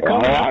 man. Where you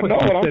coming up with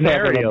this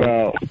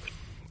scenario?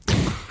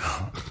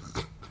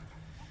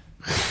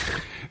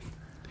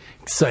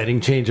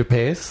 Exciting change of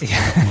pace.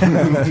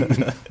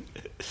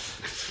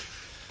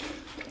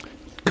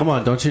 Come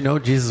on, don't you know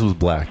Jesus was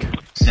black?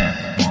 7,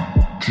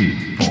 1,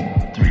 2,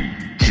 4, 3,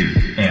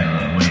 2,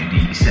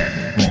 LOAD.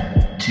 7,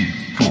 1, 2,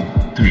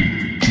 4,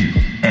 3, 2,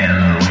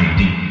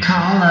 LOAD.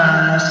 Call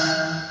us.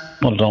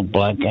 Well, don't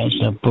black guys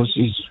have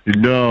pussies?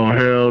 No,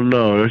 hell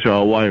no. That's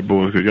y'all white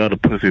boys, because y'all the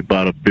pussy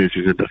bottom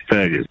bitches and the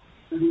faggots.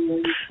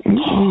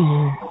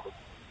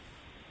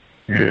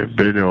 Yeah,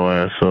 bend your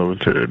ass over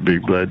to that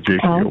big black dick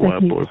and your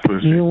white boy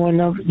pussy. You don't want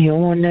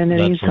none of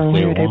these on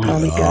here. They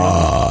probably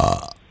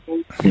got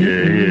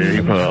Yeah,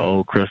 he probably an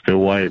old crusted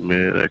white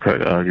man, that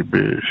crack argue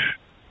bitch.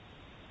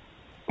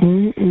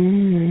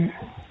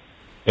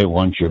 They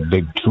want your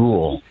big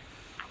tool.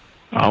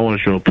 I want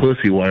to show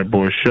pussy, white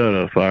boy. Shut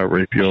up if I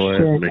rape your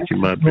ass and make you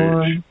my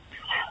bitch.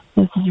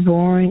 This is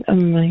boring.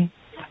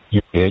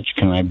 You bitch,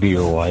 can I be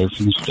your wife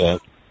instead?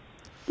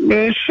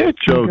 Man, shut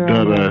your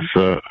dumb ass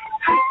up.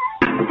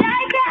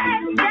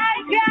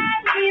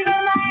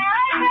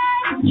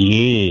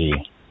 Yeah.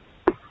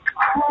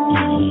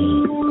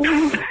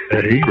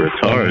 Hey, he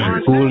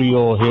retarded.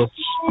 Coolio hits.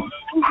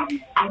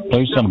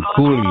 Play some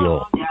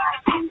Coolio.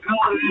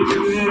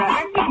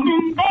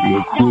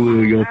 You'll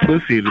cool your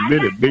pussy in a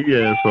minute. Big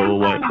asshole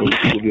white boy.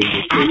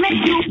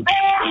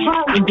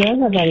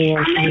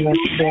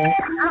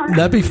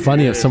 That'd be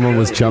funny if someone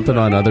was jumping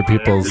on other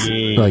people's,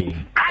 like,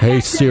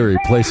 hey Siri,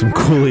 play some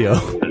Coolio.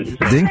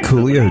 Didn't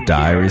Coolio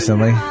die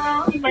recently?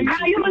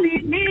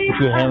 If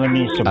you have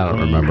any surprise. I don't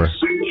remember.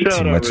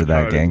 Too much of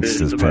that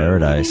Gangsta's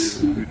Paradise.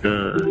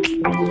 God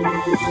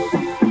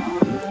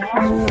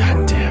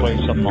damn. Play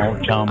some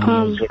Motown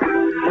music.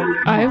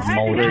 I've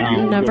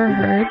never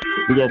heard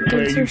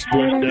Gangsta's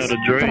Paradise,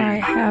 but I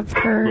have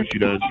heard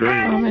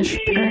Amish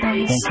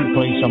Paradise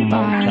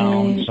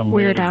by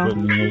Weird Al.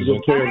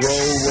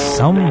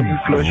 Some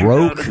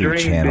Roku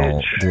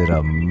channel did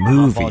a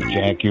movie,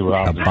 a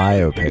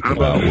biopic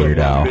about Weird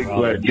Al.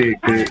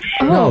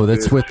 No,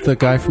 that's with the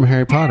guy from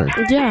Harry Potter.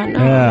 Yeah,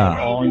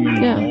 no.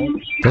 Yeah.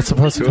 That's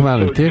supposed to come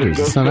out in theaters.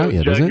 It's not out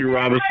yet, is it?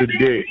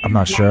 I'm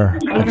not sure.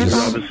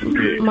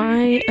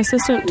 My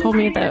assistant told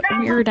me that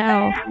Weird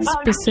Al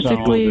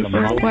specifically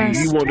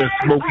requests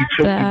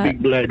that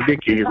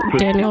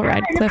Daniel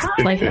Radcliffe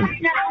play him.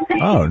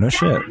 Oh, no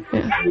shit.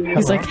 Yeah.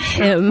 He's like,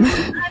 him.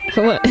 I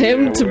want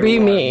him to be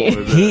me.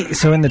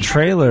 So in the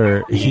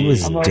trailer, he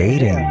was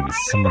dating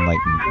someone like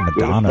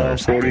Madonna or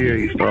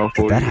something.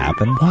 Did that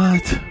happen?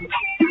 What?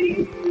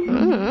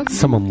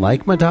 Someone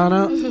like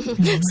Madonna?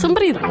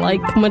 Somebody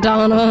like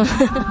Madonna.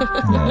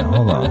 Yeah,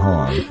 hold on.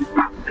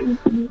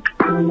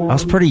 I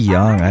was pretty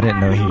young. I didn't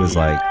know he was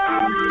like...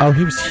 Oh,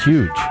 he was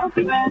huge.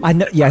 I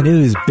knew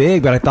he was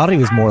big, but I thought he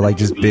was more like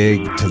just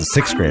big to the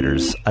 6th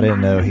graders. I didn't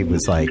know he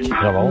was like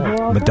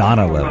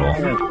Madonna level.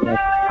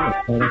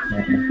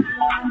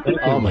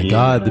 Oh my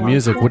God, the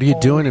music. What are you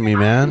doing to me,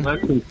 man?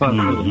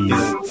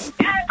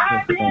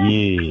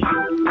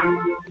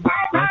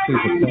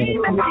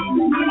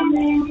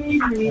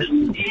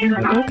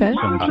 Okay.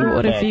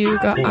 What have you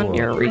got on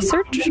your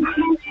research? I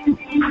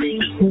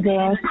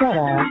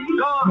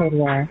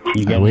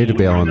way to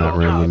bail in that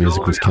room. The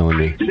music was killing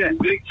me. I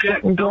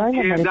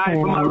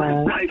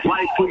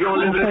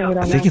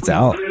think it's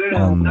out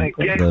on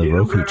the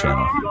Roku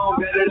channel.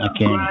 I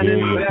can't hear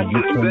you. Can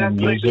you turn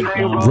the music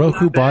down?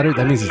 Roku bought it?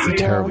 That means it's a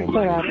terrible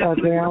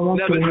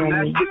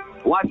movie.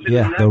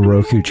 Yeah, the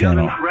Roku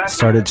channel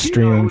started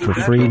streaming for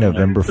free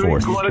November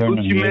 4th. Turn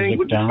the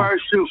music down.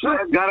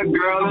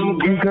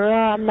 Girl,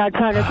 I'm not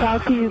trying to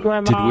talk to you,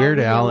 Grandma. Did Weird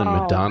Al and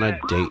Madonna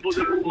date? Go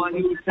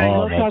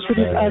talk to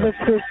this other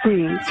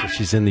pussy. So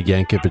she's in the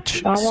Yankovic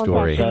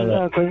story.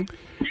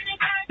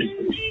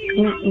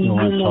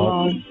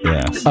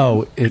 Yes.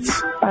 Oh,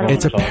 it's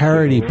a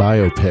parody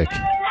biopic.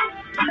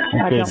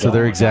 Okay, so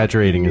they're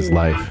exaggerating his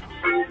life.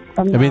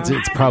 I mean,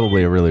 it's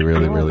probably a really,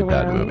 really, really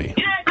bad movie.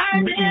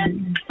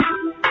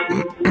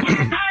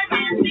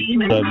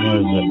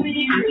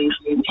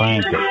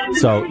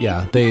 So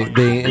yeah,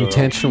 they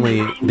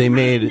intentionally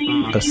made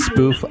a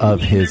spoof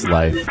of his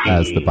life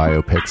as the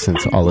biopic,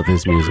 since all of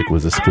his music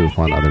was a spoof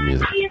on other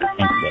music.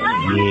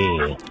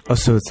 Yeah. Oh,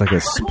 so it's like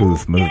a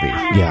spoof movie.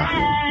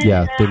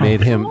 Yeah. They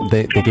made him.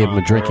 They gave him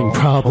a drinking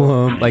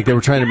problem. Like they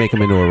were trying to make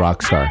him into a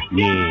rock star.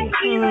 Yeah.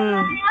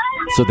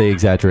 So they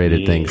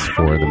exaggerated things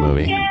for the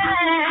movie.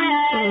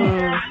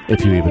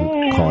 If you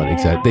even call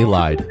it they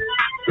lied.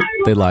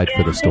 They lied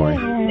for the story.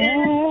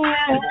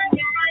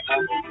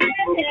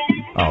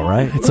 All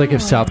right. It's like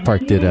if South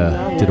Park did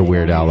a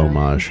Weird Al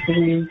homage.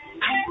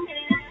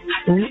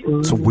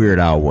 So Weird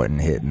Al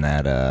wasn't hitting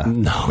that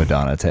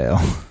Madonna tail.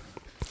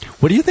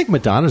 What do you think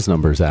Madonna's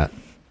number's at?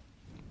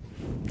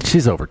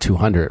 She's over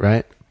 200,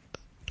 right?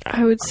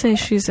 I would say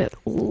she's at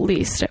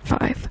least at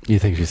 5. You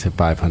think she's at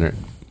 500?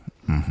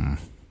 Mm-hmm.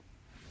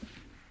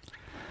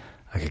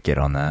 I could get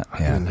on that. I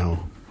don't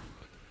know.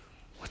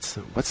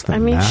 What's the I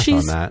mean, math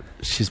on that?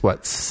 She's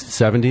what,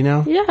 70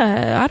 now?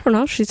 Yeah, I don't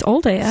know. She's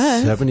old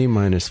AF. 70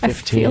 minus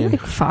 15. I feel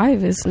like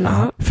 5 is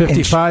not.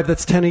 55,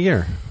 that's 10 a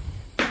year.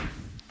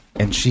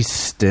 And she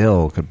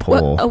still could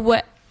pull.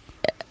 What?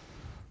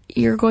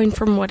 You're going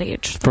from what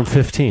age? From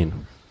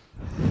 15.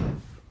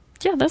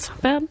 Yeah, that's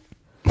not bad.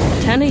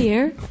 10 a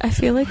year? I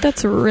feel like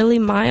that's really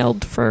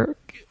mild for...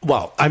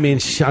 Well, I mean,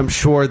 I'm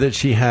sure that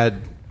she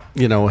had, a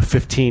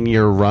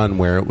 15-year run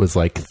where it was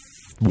like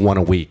 1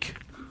 a week.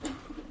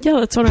 Yeah,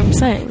 that's what I'm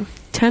saying.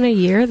 10 a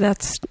year,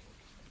 that's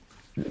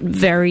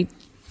very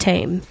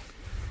tame.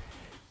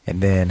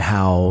 And then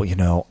how,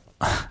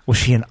 was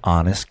she an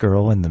honest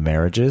girl in the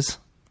marriages?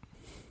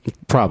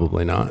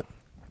 Probably not.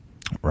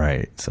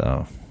 Right,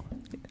 so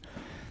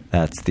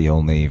that's the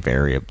only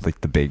variable,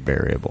 like the big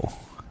variable.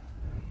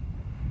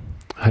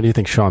 How do you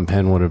think Sean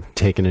Penn would have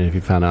taken it if he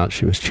found out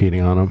she was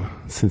cheating on him,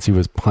 since he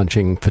was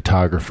punching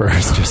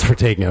photographers just for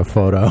taking a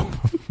photo?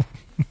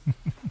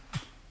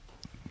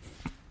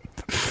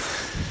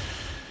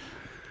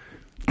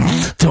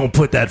 Don't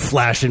put that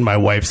flash in my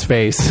wife's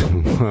face.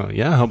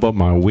 Yeah, how about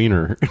my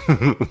wiener?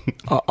 Can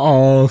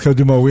I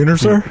do my wiener,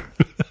 sir?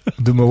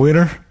 Do my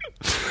wiener?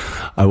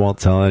 I won't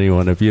tell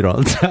anyone if you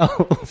don't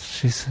tell.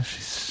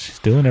 She's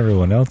doing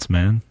everyone else,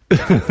 man.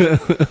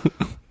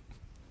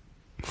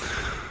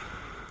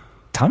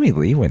 Tommy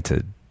Lee went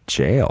to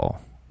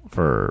jail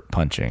for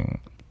punching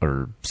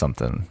or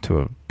something to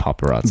a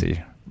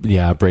paparazzi.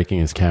 Yeah, breaking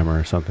his camera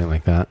or something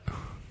like that.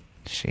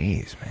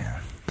 Jeez, man.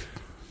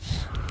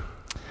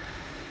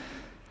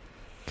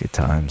 Good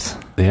times.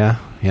 Yeah,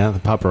 the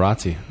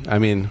paparazzi. I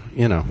mean,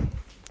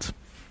 it's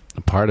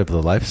a part of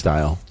the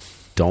lifestyle.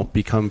 Don't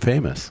become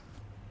famous.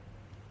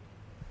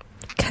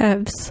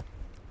 Kevs.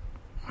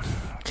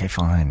 Okay,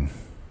 fine.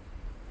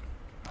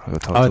 I'll go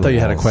talk I to thought you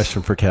the had a walls.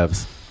 question for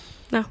Kevs.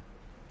 No.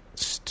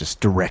 Just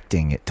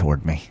directing it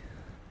toward me.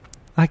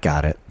 I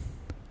got it.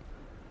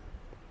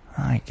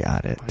 I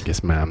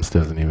guess Mammz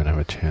doesn't even have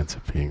a chance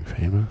of being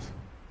famous.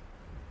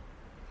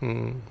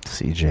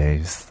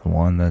 CJ's the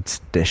one that's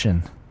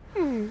dishing.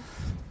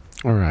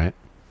 All right.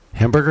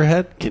 Hamburger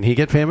Head, can he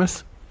get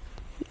famous?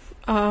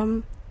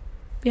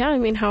 Yeah, I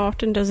mean, how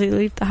often does he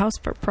leave the house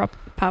for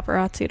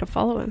paparazzi to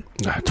follow him?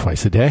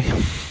 Twice a day.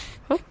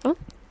 Oh.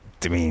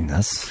 I mean,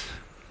 that's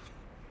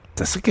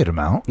a good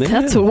amount.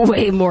 That's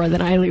way more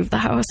than I leave the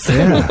house.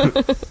 Yeah.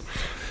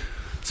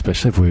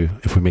 Especially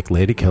if we make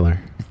Lady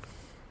Killer.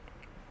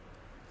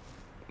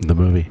 The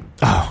movie.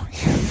 Oh.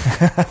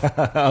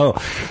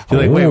 You're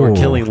like, wait, we're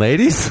killing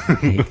ladies?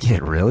 You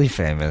get really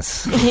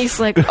famous.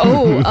 He's like,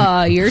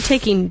 you're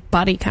taking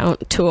body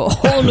count to a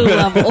whole new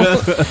level.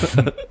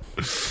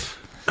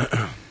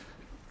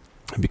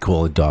 It'd be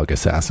cool, a dog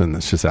assassin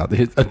that's just out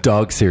there. A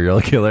dog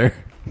serial killer.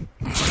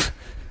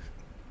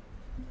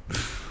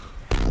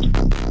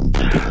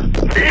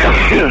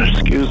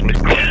 Excuse me.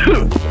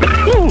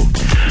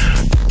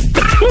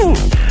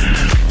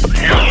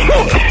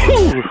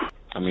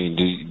 I mean,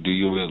 do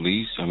you at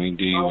least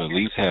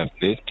have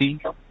 50?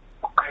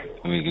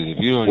 I mean, 'cause if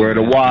you don't, Where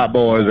the white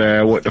boys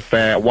at with the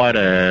fat white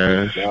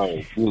ass?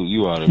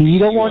 You ought to. You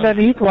don't want none of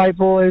these white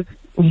boys.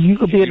 You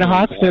could be in the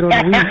hospital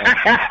in a week.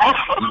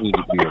 You need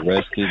to be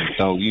arrested.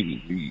 So they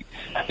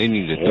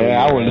need to.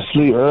 Yeah, I went to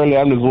sleep early.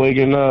 I'm just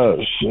waking up.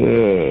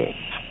 Shit.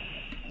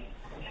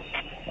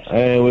 I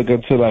ain't wake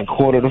up till like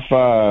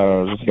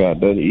 4:45. Just got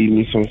done eating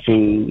me some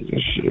food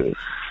and shit.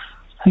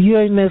 You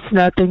ain't missed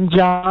nothing,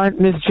 John.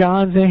 Miss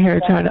John's in here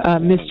trying to.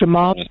 Miss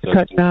Jamal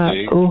cutting up.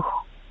 Ooh.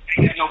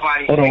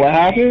 Hold on, what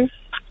happened?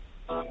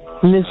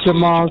 Miss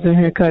Jamal's in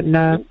here cutting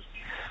up.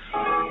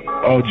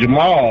 Oh,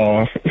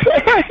 Jamal.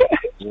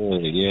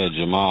 Yeah,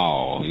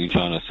 Jamal. You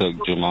trying to suck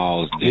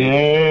Jamal's dick?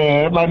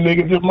 Yeah, my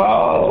nigga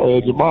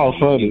Jamal. Jamal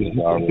funny.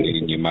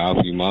 In your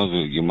mouth, you might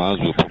as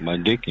well put my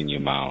dick in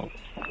your mouth.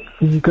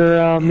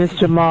 Girl, Miss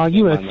Jamal,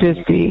 you a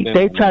sissy.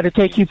 They try to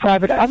take you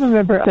private. I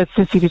remember that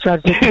sissy to try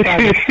to take you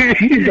private.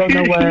 You didn't go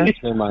nowhere.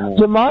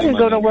 Jamal didn't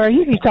go nowhere.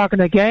 He be talking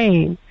a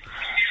game.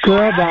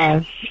 Girl,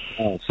 bye.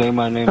 Say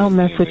my name. Don't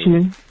mess with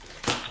you.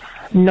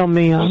 No,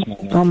 ma'am.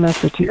 Don't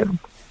mess with you.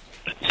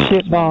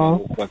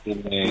 Shitball.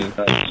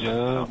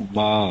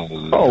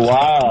 Oh,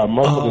 wow.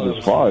 Motherfucker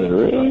is farted,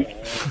 really?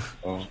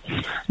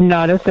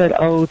 No, that's that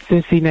old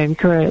sissy named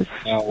Chris.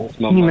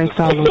 He makes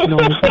all those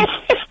noises.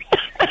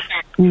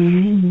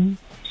 Mm-hmm.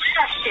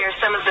 Let us share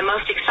some of the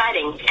most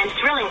exciting and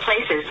thrilling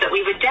places that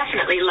we would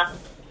definitely love.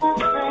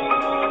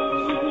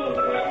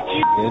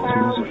 Guess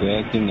who's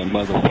back in the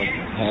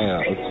motherfucking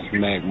house?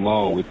 Smack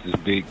Mo with this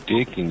big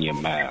dick in your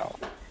mouth.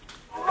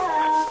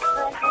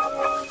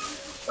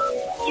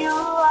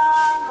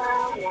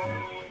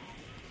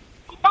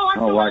 I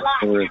like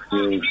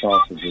Philly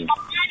sausages.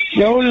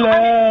 Yo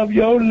love,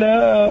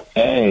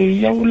 hey,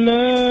 yo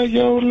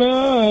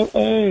love,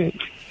 hey.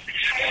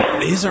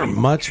 These are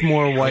much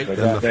more white than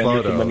the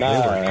photo. They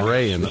were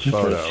gray in the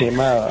photo. Came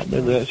out,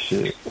 remember that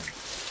shit.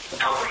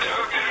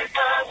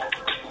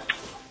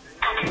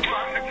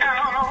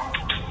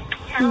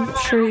 I'm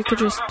sure you could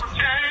just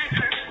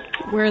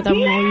wear them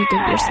while you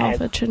give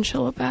yourself a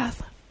chinchilla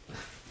bath.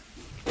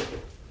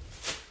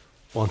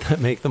 Won't that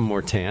make them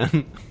more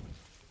tan?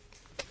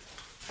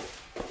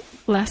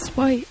 Less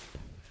white.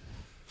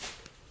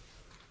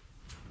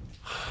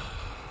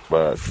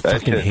 But that's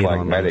Fucking just hate like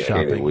online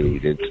medicated shopping.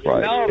 weed. It's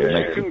like, it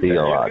makes you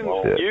feel like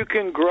shit. You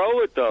can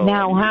grow it, though.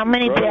 Now, how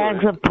many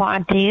bags of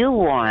pot do you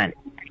want?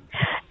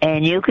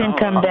 And you can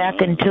come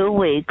back in 2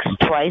 weeks,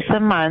 twice a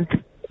month,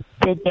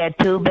 to get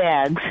 2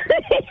 bags.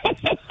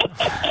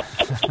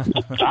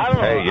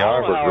 Hey,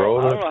 y'all ever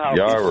grow them?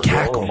 Y'all ever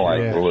grow them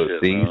like little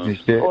seeds and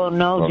shit? Well,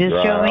 no,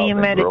 just show me your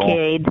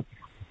Medicaid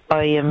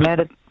or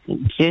your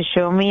just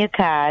show me your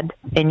card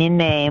and your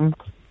name.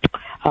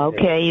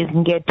 Okay, you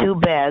can get 2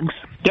 bags.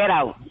 Get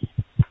out.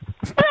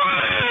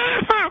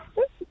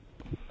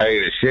 Hey,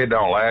 the shit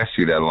don't last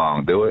you that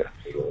long, do it?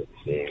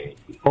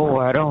 Oh,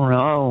 I don't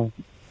know.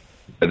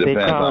 It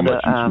depends how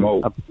much you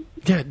smoke.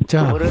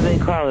 What do they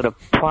call it? A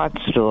pot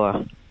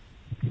store.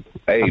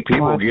 Hey,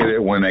 people get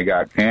it when they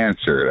got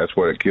cancer. That's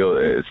what it kills.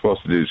 It's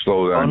supposed to do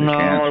slow down your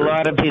cancer. A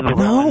lot of people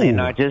go in there,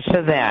 not just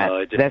for that.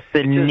 That's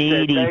the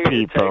needy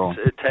people.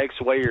 It takes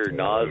away your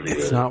nausea.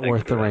 It's not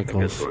worth the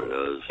wrinkles.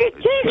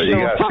 So you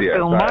gotta see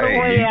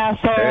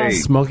it.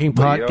 Smoking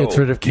pot gets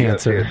rid of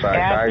cancer.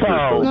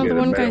 No, the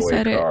one guy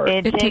said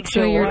it takes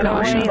away your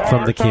nausea.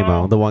 From the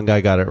chemo. The one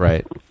guy got it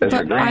right.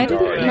 But I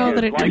didn't know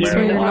that it takes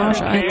away your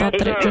nausea. I thought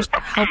that it just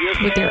helped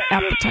with your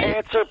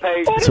appetite.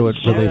 So it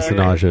relieves the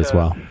nausea as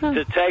well.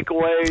 To take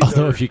away.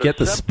 Although if you get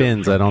the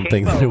spins, I don't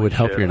think that it would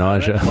help your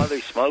nausea.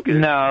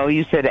 No,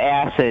 you said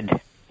acid.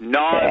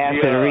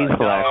 Acid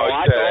reflux.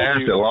 I said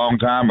acid a long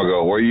time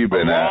ago. Where you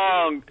been at?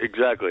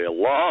 Exactly, a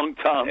long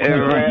time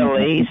ago.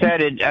 Really? He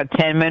said it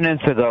 10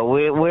 minutes ago.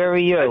 Where were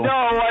you? No,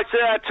 I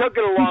said I took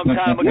it a long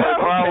time ago.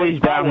 You're always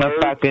down the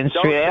fucking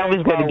street. I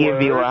always got to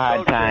give you a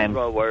hard time.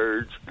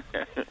 Words.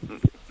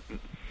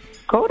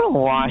 Go to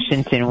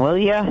Washington, will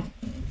you?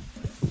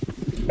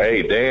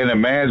 Hey, Dan the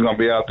man's gonna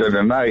be out there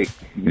tonight.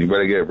 You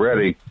better get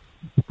ready.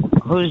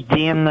 Who's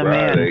Dan the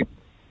man?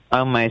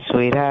 Oh, my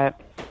sweetheart.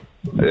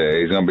 Yeah,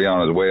 he's gonna be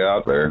on his way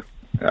out there.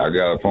 I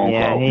got a phone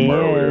call from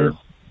earlier.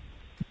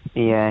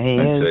 Yeah, he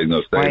is. He's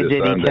gonna stay Why to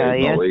did Sunday.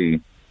 he tell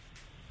you?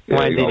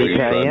 Why did he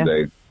tell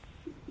you?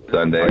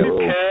 Sunday. Are you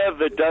Kev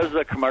that does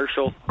the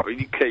commercial? Are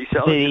you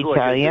Kev? Did he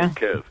tell you?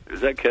 Kev.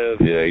 Is that Kev?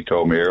 Yeah, he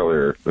told me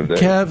earlier today.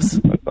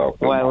 Kevs.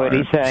 Why would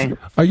he say?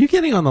 Are you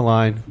getting on the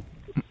line?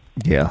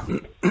 Yeah.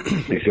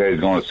 He said he's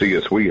going to see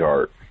a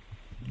sweetheart.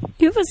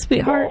 You have a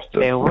sweetheart.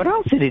 Hey, what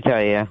else did he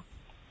tell you?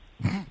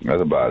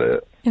 That's about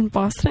it. In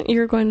Boston?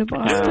 You're going to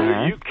Boston?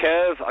 Are you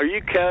Kev? Are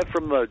you Kev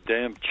from the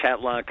damn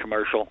chat line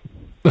commercial?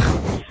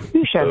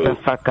 You shut the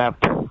fuck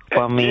up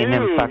while me and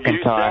him fucking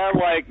talk.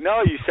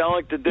 You sound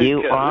like the dude.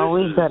 You Kev.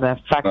 always got a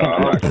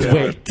fucking...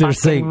 Wait, they're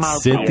saying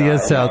Cynthia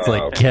sounds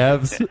like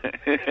Kev's?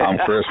 I'm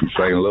Chris from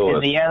St. Louis.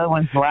 And the other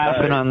one's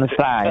laughing on the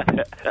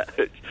side.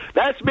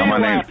 That's me My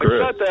name's laughing.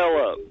 Chris. Shut the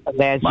hell up.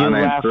 That's My you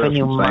name's laughing, Chris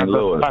you from St.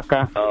 Louis.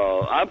 motherfucker.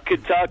 Oh, I'm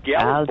Kentucky.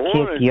 I'll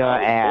kick your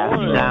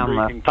ass down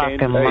the fucking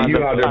Hey,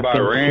 you out there by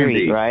motherfucking Randy.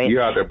 street, right? You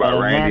out there by And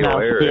Randy then I'll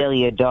O'Hare. steal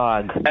your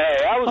dog. Hey,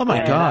 I was Oh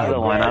my God! Another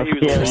one. I'll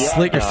steal your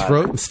Slit your dog.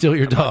 throat and steal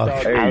your dog.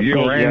 Hey, I'll you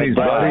take Randy's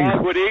your dog. buddy? I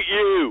would eat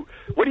you.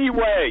 What do you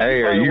weigh?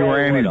 Hey, are you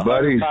Randy's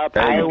buddies?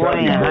 I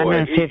weigh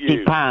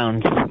 150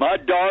 pounds. My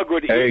dog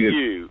would Hey, eat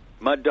you.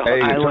 My dog.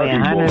 Hey, I weigh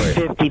Kentucky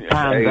 150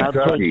 pounds. Hey, I'll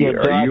take Kentucky, your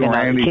are dog you and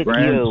I'll Randy's kick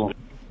friend? you.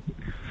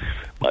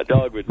 My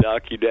dog would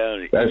knock you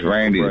down. That's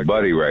Randy's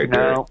buddy right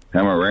there. No.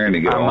 Him and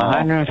Randy get I'm along.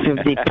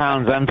 150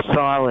 pounds. I'm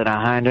solid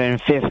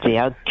 150.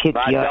 I'll kick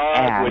My your dog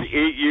ass. would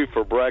eat you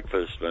for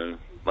breakfast, man.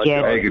 My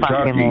Get dog Hey, would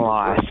fucking Kentucky.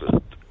 lost.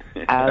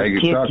 I'll Hey,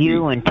 kick Kentucky.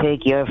 you and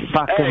take your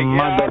fucking Hey, yeah,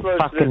 I'm listening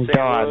motherfucking to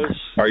dog. Louis.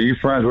 Are you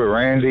friends with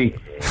Randy?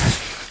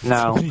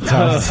 No. You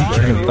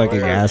can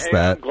fucking ask I'm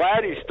that.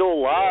 glad he's still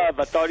alive.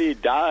 I thought he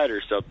had died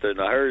or something.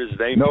 I heard his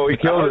name. No, he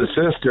killed his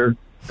sister.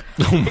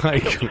 Oh my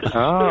God!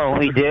 Oh,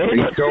 he did?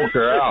 He choked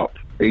her out.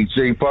 He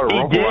put a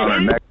rope around her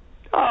neck.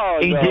 Oh,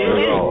 He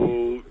no.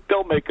 did?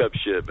 Don't make up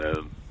shit,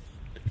 man.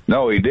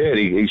 No, he did.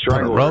 He Put a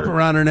strangled rope her.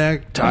 around her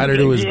neck, tied her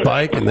to his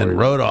bike, and then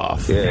rode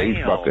off. Yeah,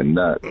 he's fucking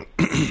nuts.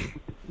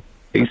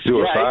 He's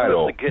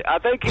suicidal. I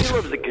think he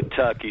lives in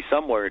Kentucky,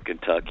 somewhere in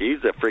Kentucky.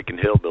 He's a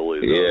freaking hillbilly.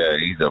 Though. Yeah,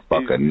 he's a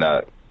fucking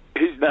nut.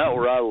 He's not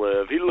where I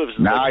live. He lives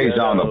in Now the he's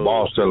on the ghetto.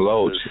 Boston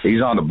Loach.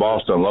 He's on the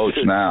Boston Loach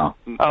now.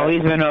 Oh,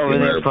 he's been over He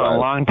there ran for a by-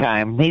 long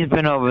time. He's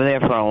been over there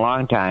for a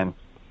long time.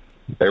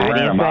 They How do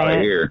ran you him say out of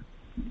it? here.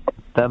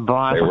 The They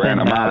Boston. ran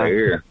him out of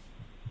here.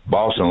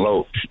 Boston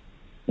Loach.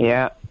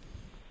 Yeah.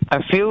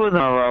 A few of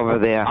them are over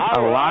there.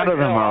 A lot of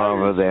them are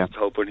over there.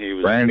 Hoping he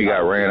was. Randy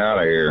got ran out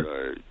of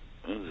here.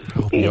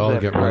 Hope you all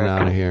get run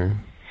out of here.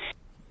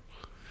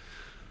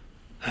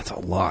 That's a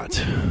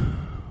lot.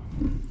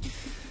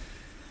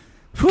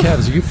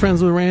 Kevs, are you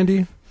friends with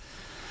Randy?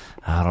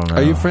 I don't know.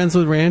 Are you friends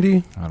with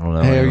Randy? I don't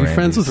know. Hey, are you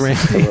friends with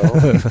Randy?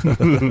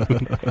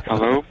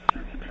 Hello?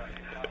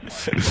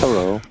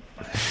 Hello.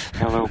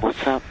 Hello,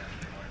 what's up?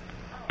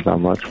 Not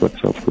much.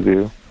 What's up with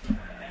you?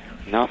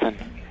 Nothing.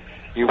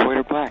 You white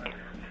or black?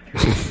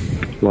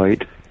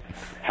 White.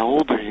 How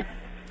old are you?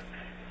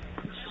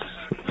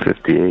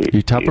 58.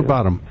 You top or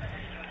bottom?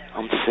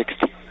 I'm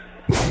 60.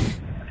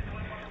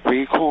 Where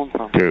you calling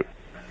from? Dude.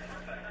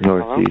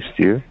 Northeast,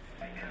 you?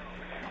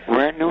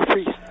 We're at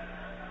Northeast.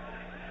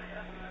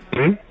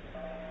 Hmm?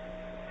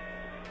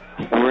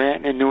 We're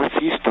at the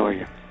Northeast, are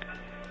you?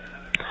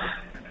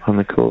 On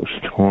the coast.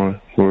 Where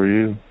are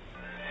you?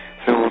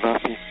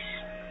 Philadelphia.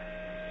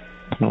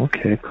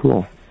 Okay,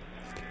 cool.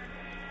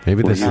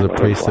 Maybe this is a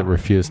priest that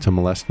refused to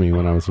molest me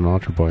when I was an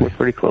altar boy. We're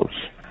pretty close.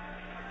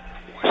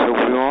 So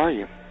where are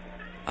you?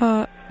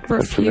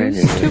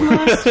 Refused to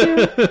molest you?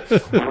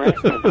 We're at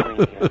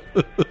Pennsylvania.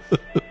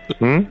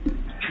 Hmm?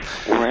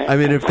 I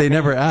mean, if they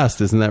never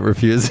asked, isn't that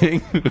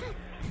refusing?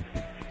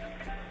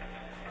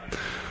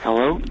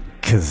 Hello?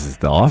 Because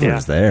the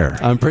offer's there.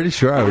 I'm pretty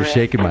sure I was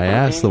shaking my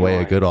ass the way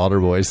a good altar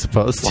boy is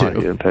supposed Why,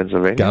 you to. in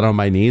Pennsylvania? Got on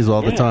my knees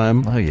all the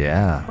time. Oh,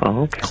 yeah.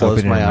 Oh, okay.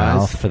 Closed my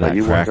eyes. For that Are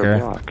you white or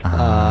cracker.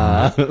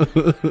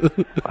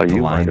 black? Are you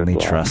Blindly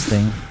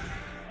trusting.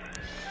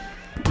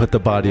 Put the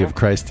body of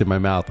Christ in my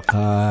mouth.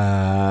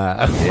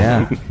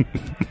 Yeah.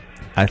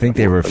 I think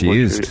they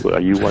refused. Are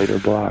you white or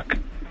black?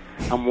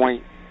 I'm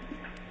white.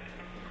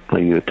 Are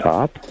you a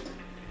top?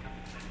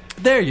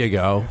 There you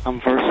go.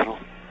 I'm versatile.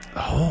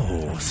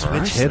 Oh,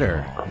 switch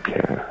hitter.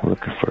 Okay, I'm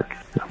looking for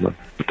I'm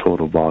a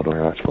total bottom,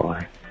 that's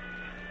why.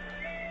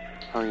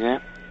 Oh, yeah?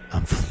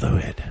 I'm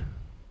fluid.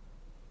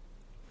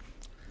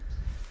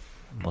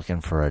 I'm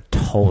looking for a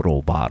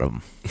total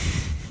bottom.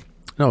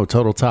 No,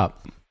 total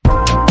top.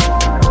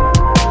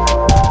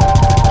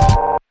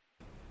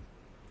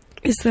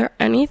 Is there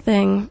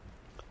anything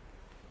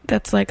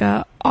that's like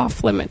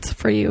off limits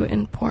for you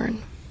in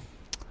porn?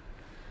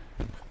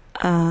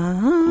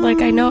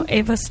 Like, I know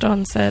Ava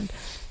Stone said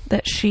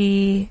that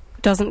she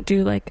doesn't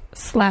do like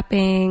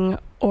slapping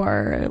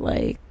or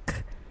like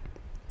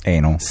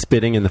anal,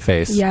 spitting in the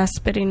face. Yeah,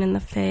 spitting in the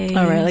face.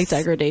 Oh, right, like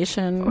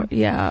degradation. Or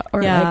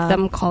like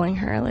them calling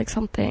her like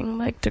something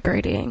like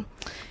degrading.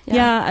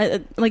 Yeah,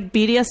 like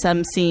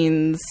BDSM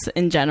scenes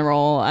in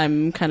general,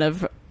 I'm kind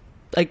of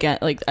again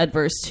like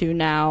adverse to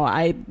now.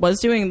 I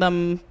was doing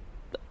them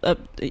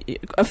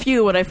a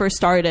few when I first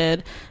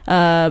started.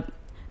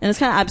 And it's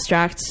kind of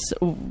abstract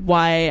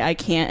why I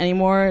can't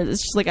anymore.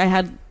 It's just like I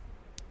had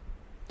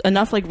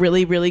enough like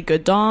really, really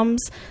good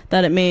DOMs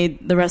that it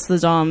made the rest of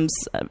the DOMs,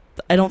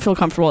 I don't feel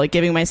comfortable like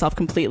giving myself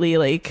completely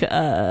like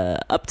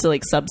up to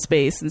like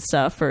subspace and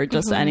stuff or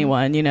just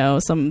anyone, you know.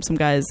 Some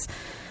guys,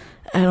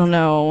 I don't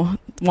know,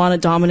 want to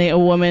dominate a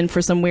woman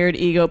for some weird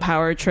ego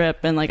power trip,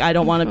 and like I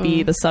don't want to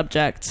be the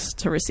subject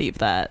to receive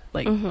that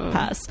like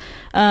pass.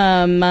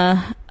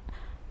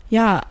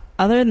 Yeah.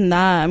 Other than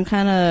that, I'm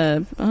kind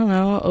of, I don't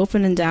know,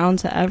 open and down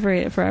to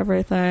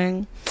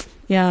everything.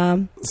 Yeah.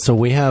 So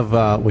we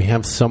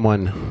have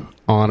someone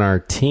on our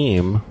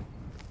team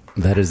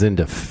that is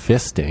into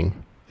fisting.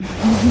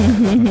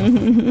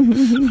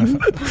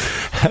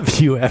 Have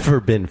you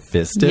ever been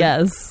fisted?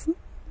 Yes.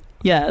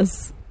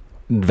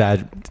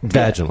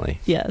 Vaginally?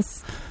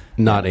 Yes.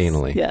 Not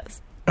anally?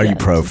 Yes. Are you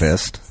pro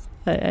fist?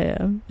 I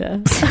am, yeah.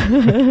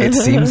 It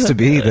seems to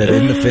be that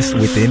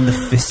within the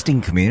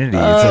fisting community.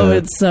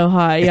 It's so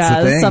hot.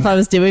 Yeah, the stuff I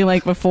was doing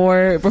like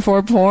before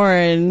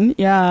porn.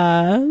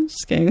 Yeah,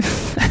 just kidding.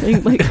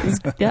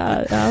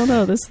 I don't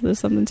know. There's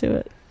something to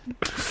it.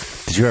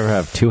 Did you ever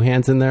have two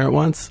hands in there at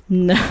once?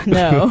 No.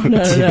 Have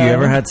you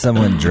ever had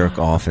someone jerk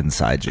off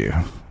inside you?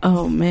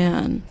 Oh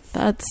man,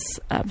 that's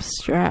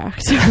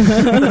abstract. No,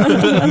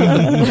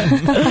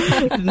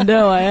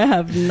 I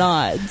have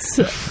not.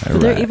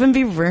 Would there even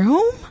be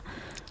room?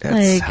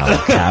 Like,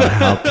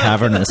 how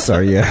cavernous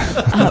are you?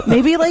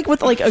 Maybe like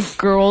with like a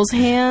girl's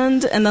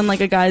hand and then like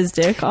a guy's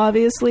dick,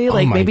 obviously.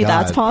 Like maybe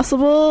that's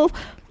possible.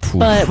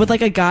 But with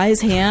like a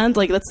guy's hand,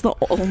 like that's the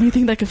only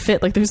thing that could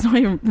fit. Like there's not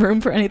even room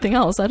for anything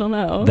else. I don't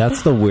know.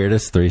 That's the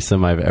weirdest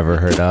threesome I've ever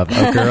heard of.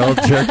 A girl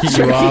jerking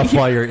you off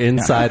while you're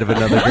inside of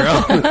another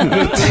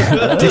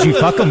girl. Did you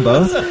fuck them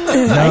both? I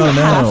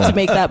have to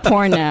make that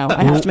porn now.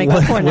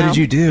 What did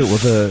you do?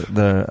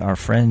 Well, our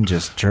friend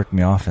just jerked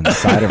me off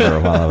inside of her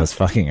while I was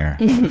fucking her.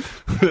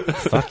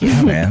 Fuck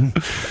yeah, man.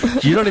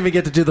 You don't even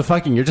get to do the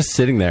fucking. You're just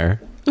sitting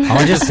there.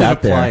 I just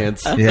sat there.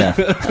 Appliance. Yeah.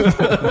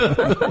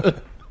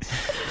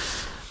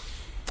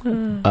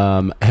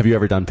 Have you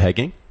ever done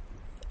pegging?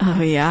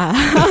 Oh yeah.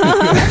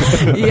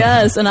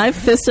 Yes, and I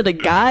fisted a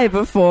guy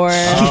before.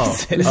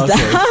 That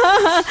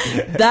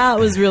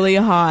was really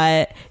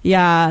hot.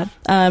 Yeah.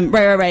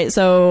 Right.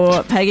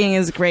 So pegging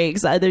is great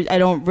because I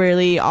don't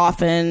really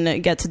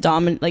often get to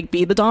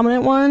be the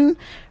dominant one.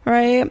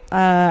 Right.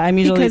 I'm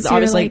usually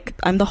obviously like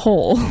I'm the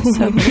whole.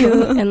 So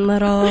cute and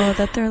little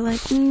that they're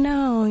like,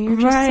 no, you're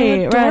just so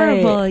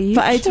adorable. Right.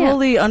 But I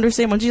totally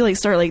understand once you like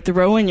start like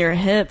throwing your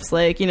hips,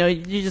 like, you know,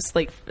 you just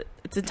like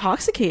it's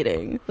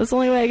intoxicating. That's the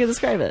only way I can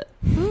describe it.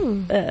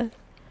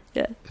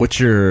 Yeah. What's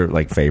your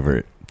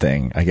favorite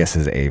thing? I guess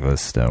as Ava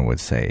Stone would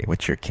say,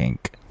 what's your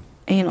kink?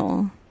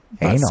 Anal.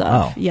 Anal.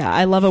 Stuff. Oh. Yeah,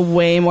 I love it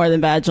way more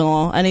than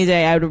vaginal. Any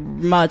day, I would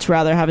much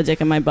rather have a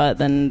dick in my butt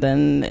than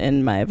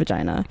in my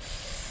vagina.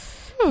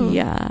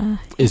 Yeah.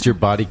 Is your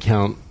body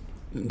count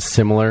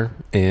similar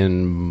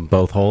in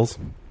both holes?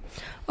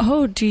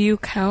 Oh, do you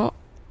count?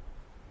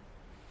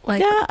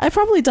 Yeah, I've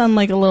probably done a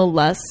little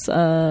less.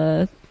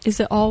 Is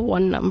it all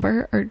one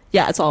number? Or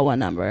yeah, it's all one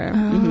number.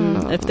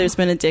 Mm-hmm. If there's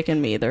been a dick in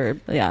me,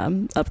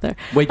 I'm up there.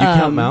 Wait, you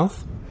count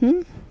mouth?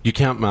 You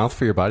count mouth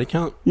for your body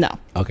count? No.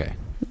 Okay.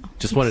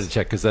 Just wanted to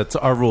check because that's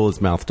our rule is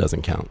mouth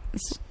doesn't count.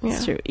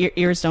 It's true.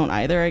 Ears don't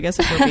either, I guess,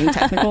 if we're being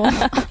technical.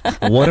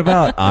 What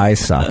about eye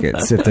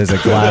sockets? If there's a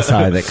glass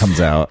eye that comes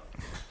out.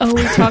 Oh,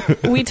 we talked.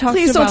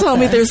 Please don't tell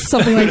me there's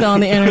something like that on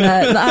the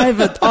internet. I have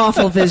an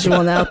awful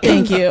visual now.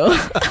 Thank you.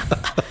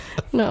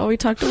 No, we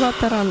talked about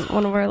that on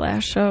one of our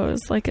last shows.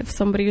 Like, if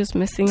somebody was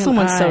missing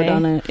Someone's an eye, so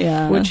done it.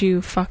 Yeah. would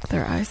you fuck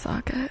their eye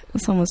socket?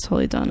 Someone's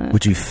totally done it.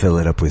 Would you fill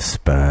it up with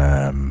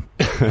sperm?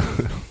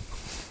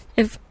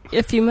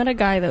 If you met a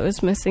guy that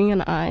was missing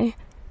an eye,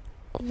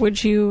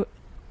 would you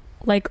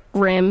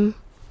rim?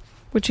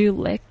 Would you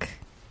lick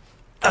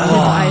his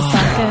eye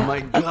socket? Oh my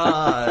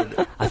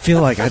god! I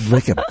feel like I'd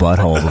lick a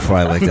butthole before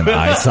I licked an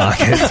eye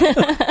socket.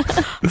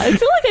 I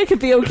feel like I could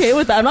be okay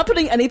with that. I'm not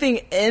putting anything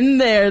in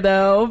there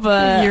though,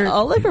 but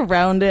I'll lick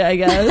around it, I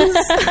guess.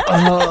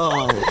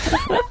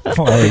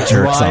 While he jerks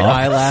Dry off.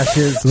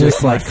 eyelashes just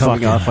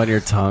coming off on your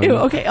tongue. Ew,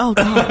 okay. Oh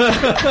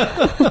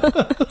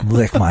god.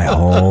 Lick my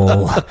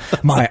hole,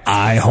 my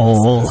eye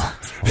hole.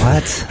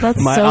 What?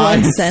 That's my so eye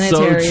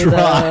unsanitary, is so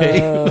dry.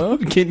 though.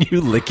 Can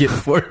you lick it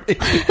for me?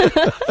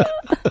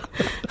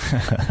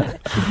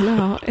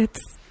 No,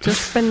 it's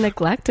just been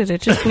neglected.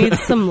 It just needs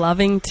some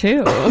loving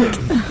too.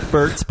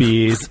 Burt's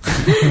Bees.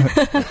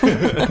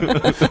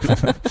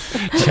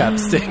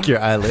 Chapstick your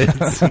eyelids.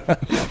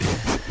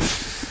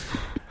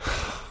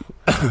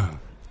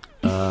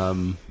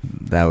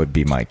 That would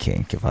be my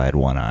kink if I had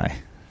one eye.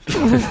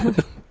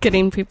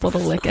 Getting people to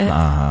lick it.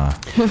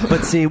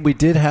 But see, we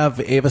did have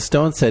Ava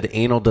Stone said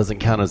anal doesn't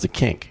count as a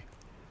kink.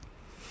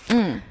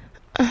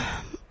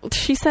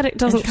 She said it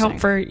doesn't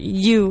count for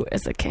you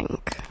as a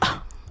kink.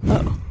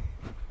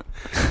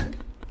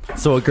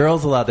 So a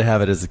girl's allowed to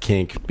have it as a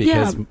kink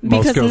because most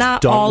because girls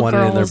not don't all want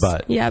girls, it in their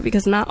butt. Yeah,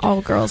 because not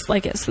all girls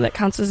like it, so that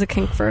counts as a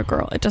kink for a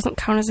girl. It doesn't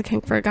count as a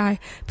kink for a guy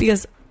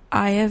because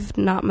I have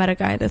not met a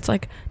guy that's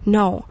like,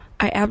 no,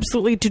 I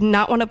absolutely do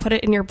not want to put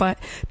it in your butt.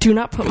 Do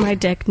not put my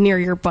dick near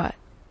your butt.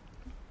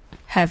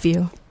 Have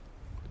you?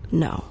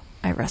 No.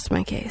 I rest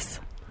my case.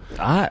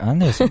 I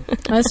understand.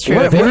 That's true.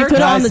 If you put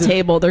it on the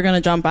table, they're going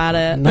to jump at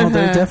it. No,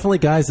 there are definitely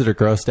guys that are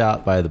grossed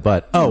out by the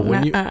butt. Oh,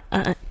 when you...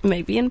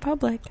 maybe in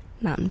public,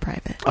 not in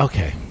private.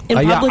 Okay. In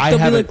public, they'll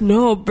be like,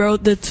 no, bro,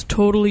 that's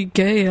totally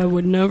gay. I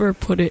would never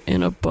put it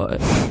in a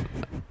butt.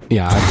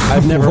 Yeah,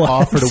 I've never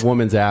offered a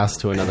woman's ass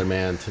to another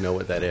man to know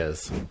what that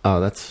is. Oh,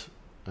 that's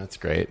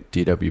great.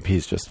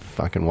 DWP's just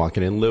fucking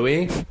walking in.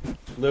 Louis,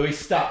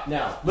 stop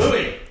now.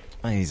 Louis!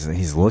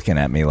 He's looking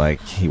at me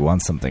like he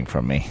wants something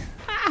from me.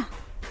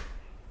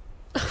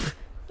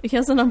 He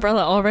has an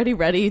umbrella already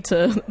ready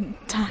to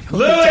tackle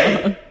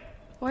the dog.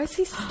 Why is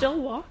he still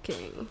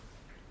walking?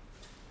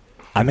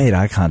 I made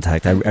eye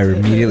contact. I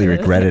immediately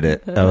regretted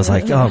it. I was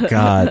like, oh,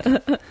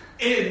 God.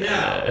 In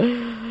now.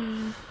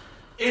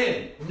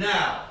 In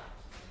now.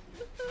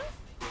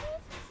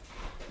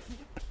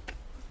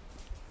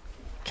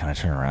 Can I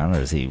turn around, or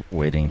is he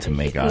waiting to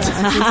make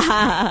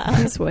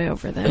eyes? He's way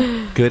over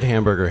there. Good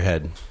hamburger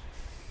head.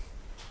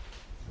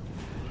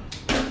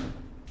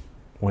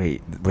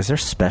 Wait, was there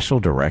special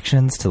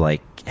directions to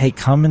hey,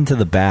 come into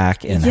the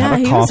back and Yeah, have a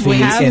he coffee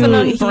was and an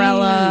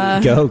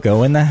umbrella.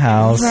 go in the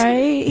house,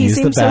 Right? He use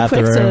the seems so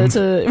quick bathroom.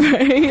 to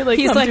right?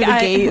 He's come like, through the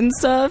gate and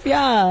stuff.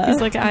 Yeah.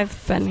 He's like,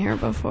 I've been here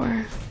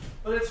before.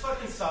 But it's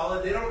fucking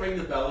solid. They don't ring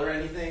the bell or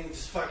anything.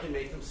 Just fucking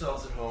make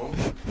themselves at home.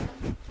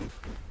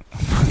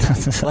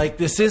 Like,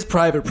 this is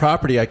private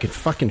property. I could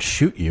fucking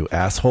shoot you,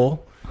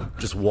 asshole.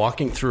 Just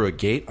walking through a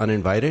gate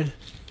uninvited.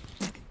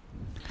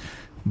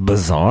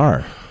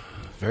 Bizarre.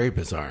 Very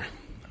bizarre.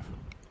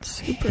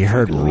 He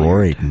heard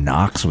Rory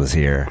Knox was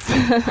here.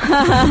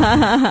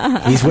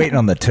 He's waiting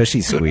on the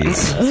Tushy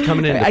squeeze. He's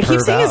coming in. I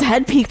keep seeing his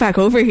head peek back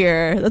over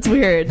here. That's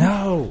weird.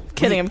 No.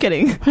 I'm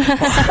kidding.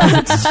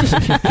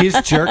 He's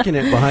jerking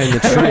it behind the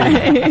tree.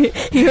 Right.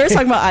 He heard us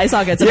talking about eye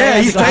sockets. Yeah,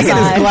 he's taking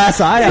his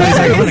glass eye out. He's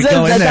like, I'm going to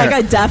go in there. That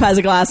guy deaf has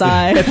a glass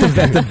eye. At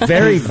the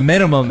very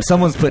minimum,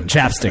 someone's putting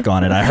chapstick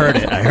on it. I heard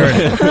it.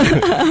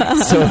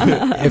 So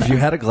if you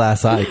had a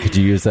glass eye, could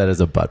you use that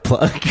as a butt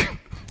plug?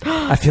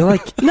 I feel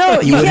like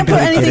no, you can't put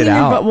anything in your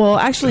out. butt. Well,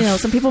 actually, no.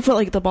 Some people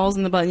put the balls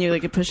in the butt and you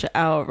can push it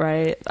out,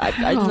 right?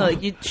 I just know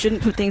you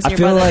shouldn't put things in your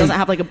butt that doesn't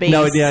have a base.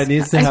 No, yeah, it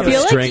needs to have a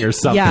string or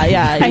something.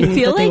 Yeah. I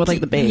feel like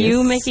the base.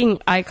 You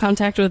making eye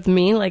contact with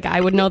me, I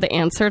would know the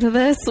answer to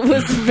this,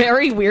 was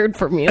very weird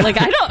for me. I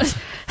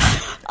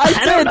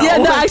I did. Yeah,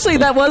 no, actually,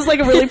 that was like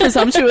a really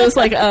presumptuous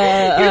eye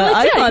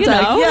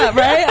contact. Yeah,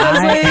 right. I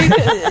was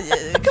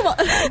like, come on.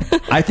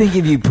 I think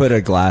if you put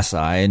a glass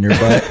eye in your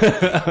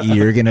butt,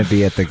 you're gonna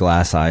be at the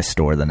glass eye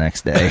store the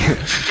next day.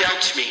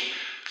 Felch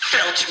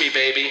me,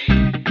 baby.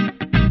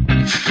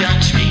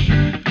 Felch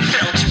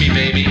me,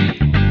 baby.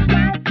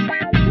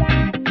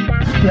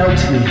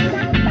 Felch me, baby.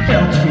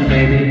 Felch me,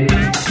 baby.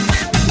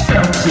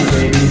 Felch me,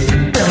 baby.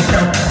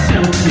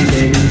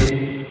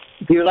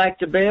 Do you like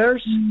the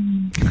Bears?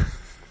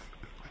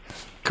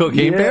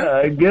 Cocaine Bear?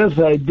 I guess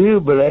I do,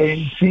 but I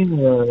ain't seen them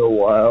in a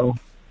while.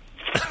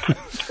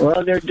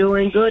 Well, they're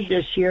doing good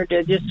this year.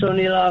 They just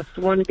only lost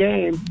one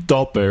game.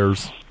 The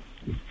Bears.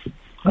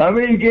 How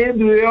many games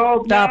do they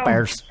all The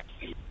Bears.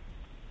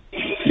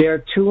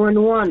 They're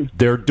 2-1.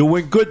 They're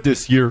doing good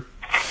this year.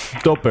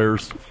 The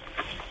Bears.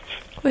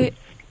 Wait,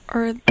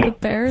 are the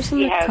Bears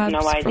and He the has Cubs no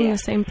from idea. the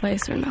same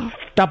place or no?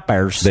 The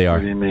Bears. They are.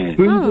 What do you mean?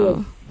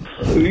 Oh,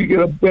 Who you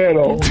gonna bet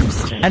on?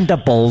 And the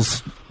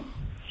Bulls.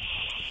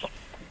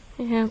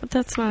 yeah, but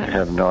that's not. You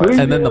have no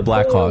idea. And then the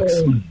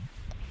Blackhawks.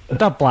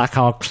 The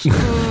Blackhawks.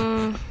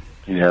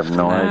 You have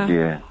no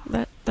idea.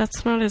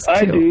 That's not as cute.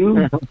 I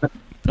do.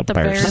 But the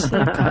Bears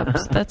and the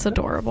Cubs, that's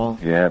adorable.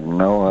 You have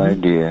no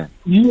idea.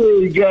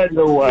 You ain't got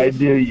no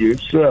idea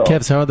yourself.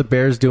 Kevs, how are the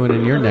Bears doing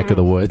in your neck of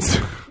the woods?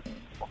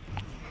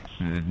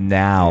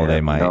 Now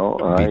they might No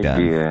be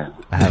done. idea.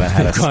 I haven't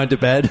had Gone to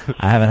bed?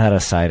 I haven't had a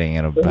sighting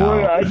in What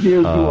about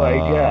ideas do I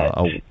got?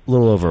 a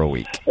little over a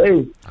week.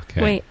 Hey,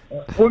 Okay. Wait,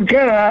 what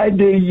kind of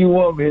idea you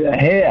want me to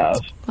have?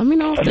 let me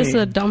know if this is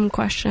a dumb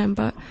question,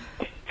 but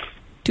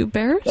do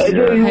bears I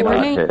tell you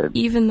hibernate what.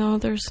 even though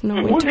there's no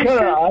What winter kind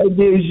here? of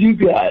ideas you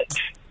got?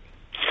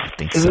 I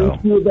think Let's so.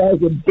 see if I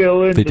can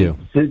fill in They the do.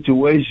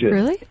 situation.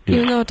 Really?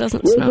 Even though it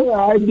doesn't What snow? kind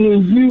of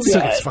ideas you So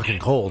got? it's fucking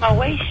cold.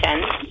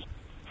 Oation.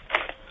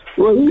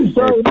 Well, he's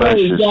talking about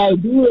his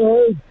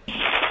ideas.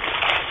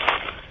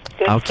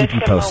 I'll keep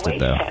you posted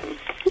though.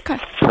 Okay.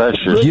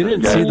 Precious. You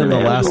didn't see them the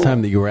last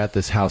time that you were at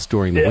this house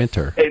during the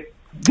winter. Hey,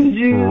 did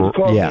you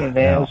call Yeah, me an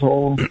no.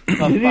 asshole? Did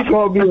he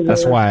call me an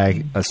That's asshole?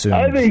 why I assume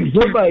I think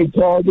somebody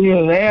called me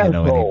an any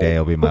asshole. day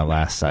will be my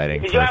last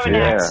sighting for a few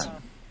Yeah. months.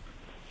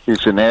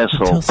 He's an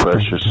asshole, Until spring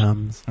Precious.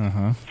 comes.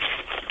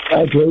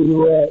 I tell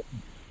you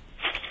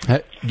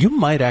what. You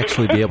might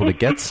actually be able to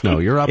get snow.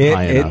 You're up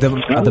high enough.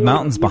 The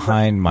mountains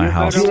behind my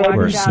house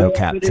were snow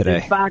capped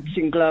today.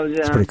 Boxing gloves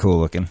It's on. pretty cool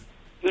looking.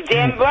 You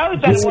damn blows.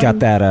 It's got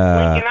that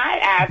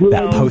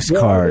that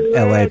postcard,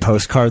 LA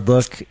postcard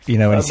look. You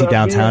know, when you see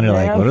downtown, you're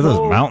like, what are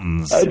those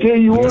mountains I tell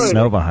you with the what.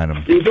 snow behind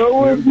them? If I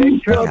would be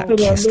I got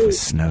something I kissed with made,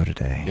 snow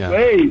today. Yeah.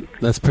 hey,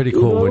 That's pretty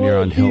cool when you're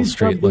on Hill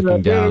Street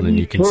looking down and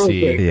you can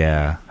see.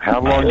 Yeah.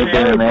 How long you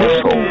been an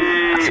asshole?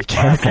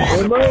 Careful.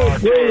 am I a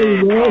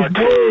crazy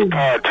asshole?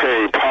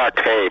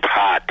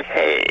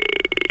 Party.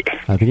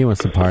 I think he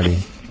wants to party.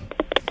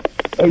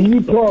 And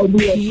you called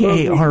me a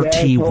perfect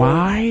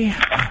P-A-R-T-Y?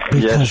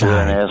 Yes, you're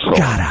an I asshole.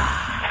 gotta.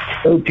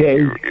 asshole. Okay.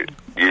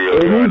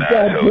 You're an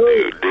asshole,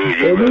 dude. Dude,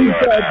 you At really least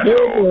are an I asshole.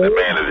 told The you.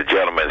 man of the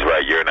gentleman's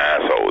right. You're an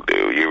asshole,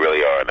 dude. You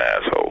really are an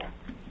asshole.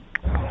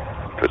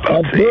 But I'm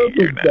don't say you're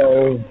perfect, an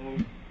asshole. though.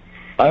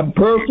 I'm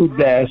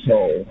perfect,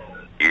 asshole.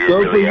 You're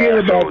Don't really forget an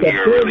about asshole. the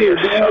You're really a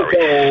perfect sorry,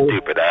 asshole.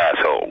 stupid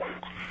asshole.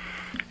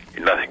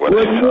 You're nothing but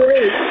Well, a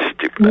sorry,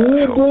 stupid you didn't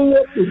asshole. bring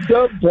up the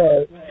dumb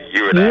part.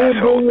 You're an You didn't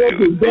asshole, bring up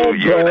the dude. dumb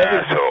Dude, you're an part.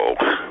 asshole.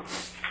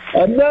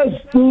 I'm not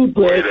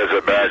stupid. It is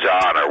a badge of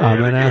honor. I'm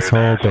You're an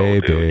asshole,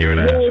 baby. You're an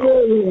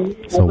asshole.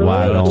 So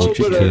why don't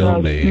you kill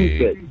me?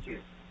 Stupid.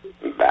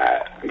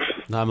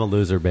 I'm a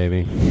loser,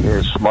 baby. You're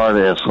a smart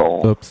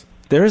asshole. Oops.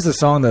 There is a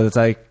song that it's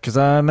like, because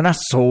I'm an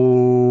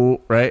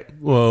asshole, right?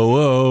 Whoa,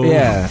 whoa.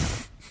 Yeah.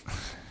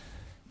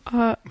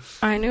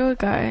 I knew a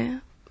guy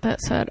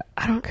that said,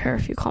 I don't care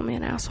if you call me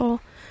an asshole,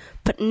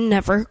 but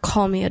never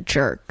call me a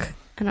jerk.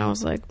 And I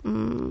was like,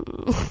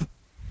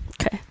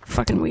 okay,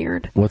 fucking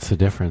weird. What's the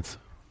difference?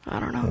 I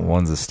don't know.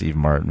 One's a Steve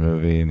Martin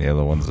movie, and the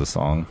other one's a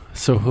song.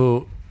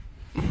 So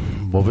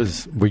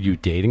were you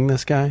dating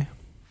this guy?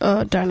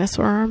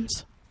 Dinosaur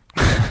arms.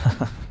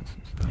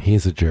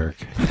 He's a jerk.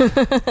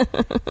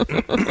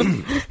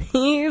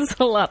 He's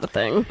a lot of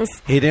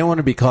things. He didn't want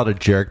to be called a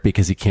jerk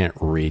because he can't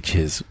reach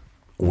his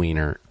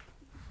wiener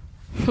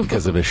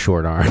because of his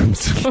short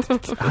arms.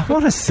 I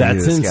want to see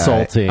That's this guy.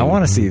 insulting. I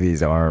want to see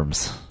these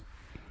arms.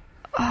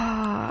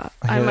 I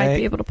might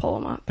be able to pull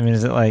him up. I mean,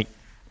 is it like,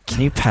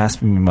 can you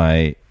pass me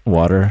my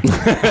water?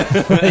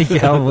 Like,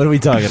 what are we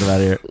talking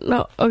about here?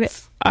 No, okay.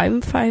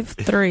 I'm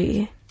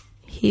 5'3".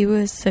 He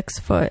was 6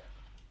 foot.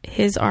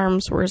 His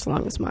arms were as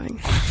long as mine,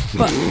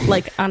 but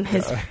like on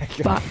his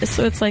body.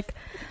 So it's like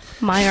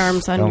my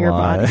arms on your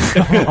body.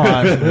 Come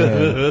on,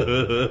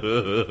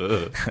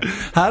 man.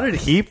 How did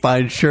he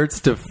find shirts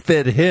to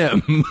fit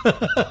him?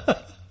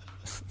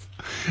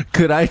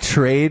 Could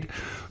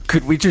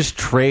we just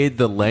trade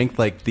the length,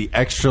 like the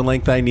extra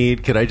length I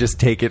need? Could I just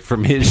take it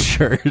from his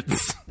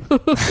shirts?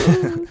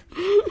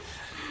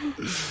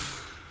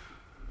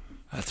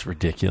 That's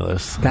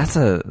ridiculous. That's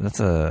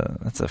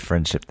a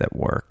friendship that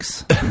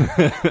works. I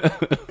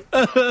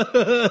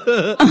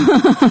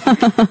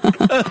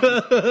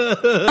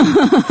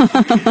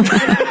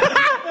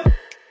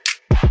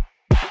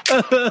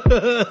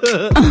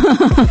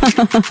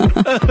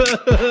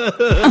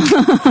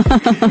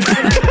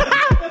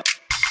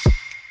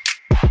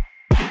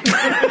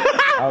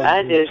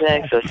just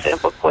asked a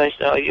simple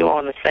question. Are you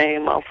on the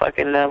same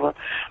motherfucking level?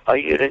 Or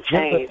you done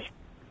changed?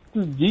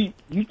 Too deep.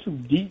 You too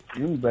deep,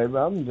 baby.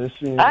 I'm just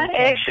saying. I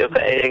asked you,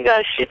 it ain't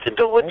got shit to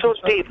do with too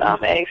deep.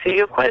 I'm asking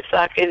you a question so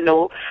I can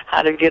know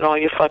how to get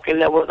on your fucking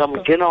level. I'm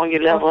going to get on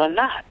your level or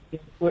not.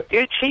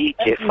 You cheat,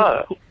 you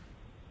fuck.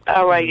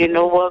 All right, you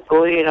know what?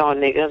 Go ahead on,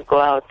 niggas.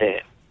 Go out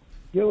there.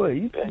 Yo, what?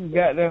 You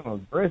goddamn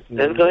aggressive.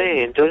 Let's go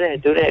ahead. Do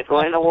that. Go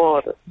in the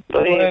water.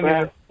 Go ahead,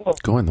 bro.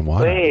 Go in the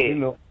water. Go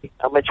ahead.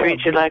 I'm going to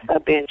treat you like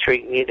I've been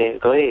treating you then.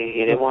 Go ahead.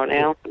 You didn't want to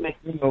answer me?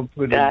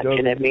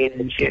 Gotcha. That means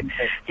that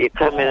you're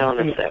coming on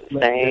the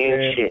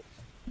same shit.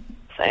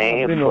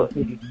 Same foot.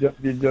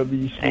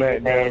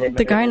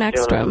 The guy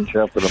next to him,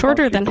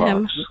 shorter than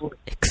him,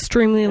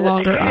 extremely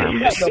longer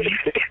arms.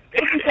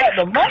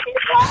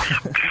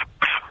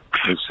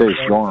 They say it's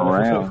going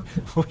around.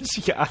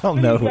 Which guy? I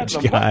don't know which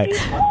guy.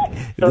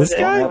 This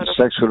guy? Have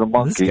sex with a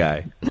monkey. This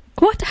guy.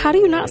 What? How do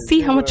you not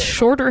see how much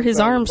shorter his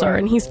arms are,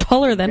 and he's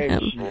taller than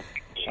him?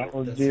 I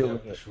don't deal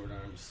with it.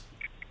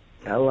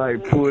 I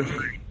like pussy.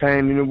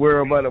 Pain in the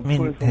world about a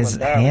pussy. His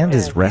hand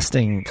is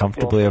resting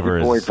comfortably over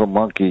his Boy for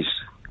monkeys.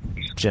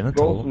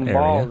 genital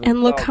area.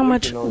 And look how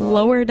much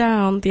lower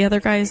down the other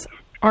guy's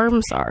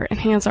arms are and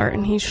hands are,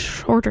 and he's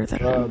shorter than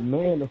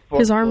him.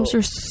 His arms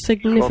are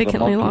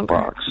significantly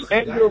longer.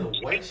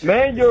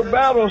 Man, your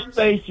battle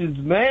stations.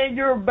 Man,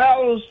 your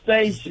battle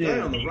stations. The guy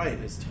on the right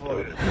is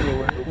taller than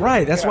him.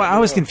 Right, that's why I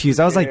was confused.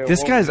 I was like,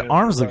 this guy's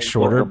arms look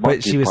shorter,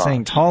 but she was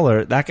saying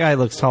taller. That guy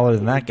looks taller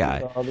than that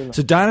guy.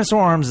 So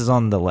Dinosaur Arms is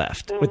on the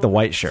left with the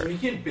white shirt. He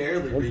can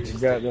barely reach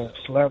his Yes.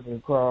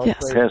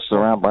 Passed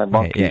around by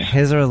monkeys. Yeah,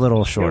 his are a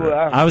little shorter.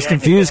 I was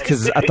confused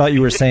because I thought you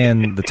were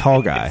saying the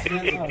tall guy.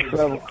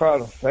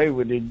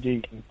 With it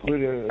deep and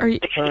put Are you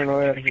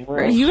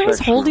guys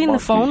holding the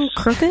phone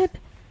crooked?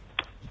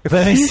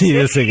 Let me see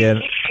this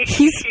again.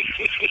 He's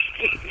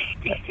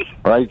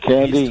right,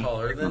 Candy. He's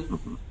taller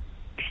than.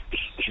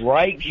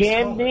 Right,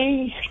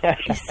 Candy.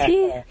 Is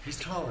he? He's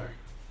taller.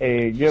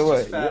 Hey, get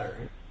what?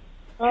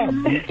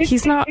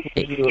 He's not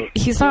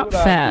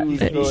fat.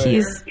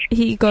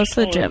 He goes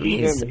to the gym.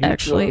 He's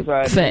actually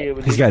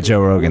fit. He's got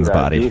Joe Rogan's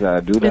body.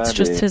 It's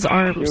just his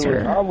arms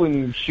are. I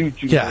wouldn't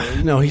shoot you. Yeah,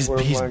 no, he's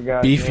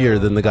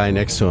beefier than the guy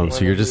next to him.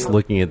 So you're just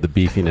looking at the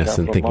beefiness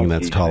and thinking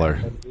that's taller.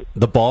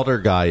 The balder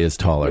guy is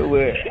taller.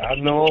 I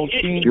know.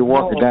 You're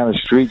walking down the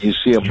street, you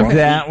see a monkey.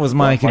 That was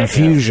my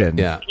confusion.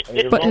 Yeah.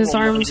 But his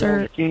arms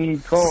are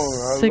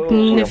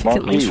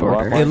significantly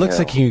shorter. It looks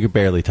like he could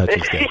barely touch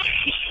his dick.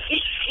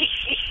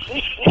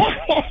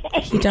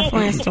 He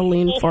definitely has to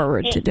lean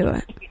forward to do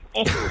it.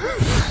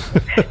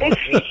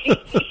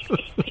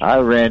 I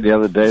ran the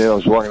other day. I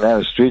was walking down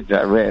the street and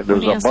I ran. There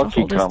was a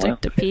monkey coming. I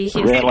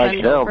ran like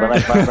hell. Then I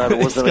found out it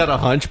wasn't. He's got a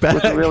hunchback.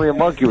 It wasn't really a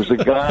monkey. It was a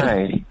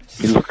guy.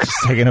 He looked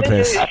taking a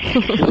piss. He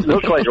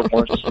looked like a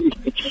monkey.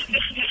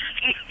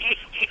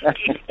 I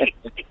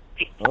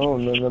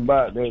don't know nothing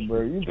about that,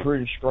 bro. You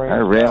pretty strange. I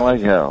ran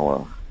like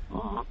hell.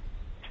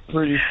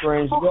 Pretty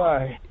strange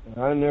guy.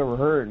 I never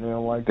heard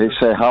now like they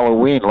say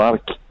Halloween. A lot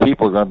of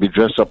people are going to be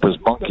dressed up as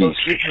monkeys.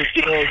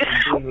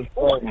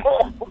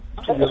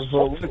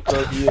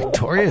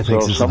 Victoria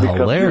thinks this is somebody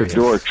hilarious. comes to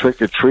your door trick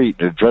or treat.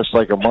 They're dressed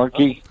like a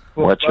monkey.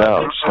 Watch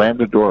out! Slam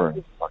the door.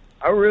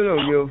 I really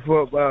don't give a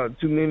fuck about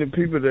too many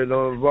people that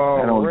don't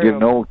involve. I don't give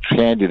no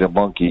candy to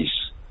monkeys.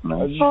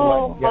 No.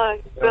 Oh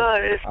my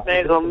God! This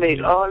man gonna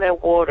make all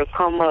that water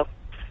come up.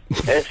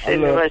 That's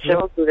sitting in my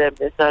don't do that,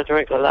 bitch. I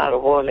drink a lot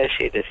of water. That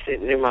shit is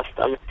sitting in my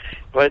stomach.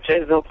 But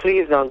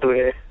please don't do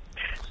that.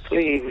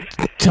 Please.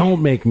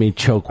 Don't make me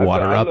choke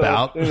water up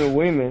out.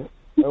 Women.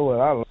 That's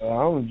what I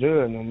don't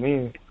judge no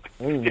men.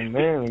 Any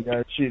man that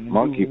got shit.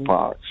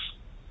 Monkeypox.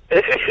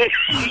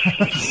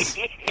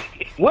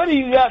 What do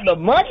you got? The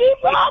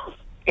monkeypox?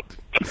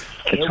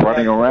 It's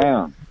running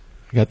around.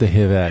 I got the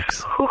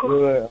HIV-X. I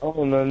don't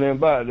know nothing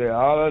about that.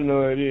 All I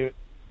know it is.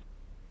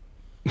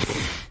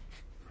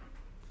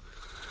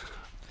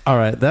 All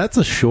right, that's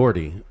a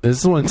shorty.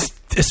 This one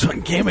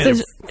came in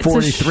at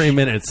 43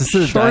 minutes. This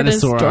is a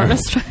dinosaur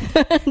arms.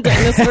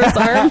 Dinosaur's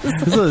arms.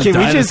 Can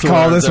we just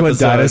call this one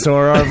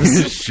dinosaur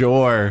arms?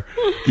 Sure.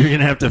 You're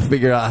gonna have to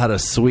figure out how to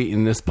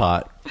sweeten this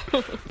pot.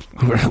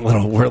 We're a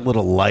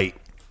little light.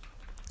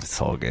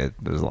 It's all good.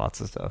 There's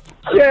lots of stuff.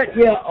 Yeah.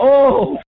 Oh.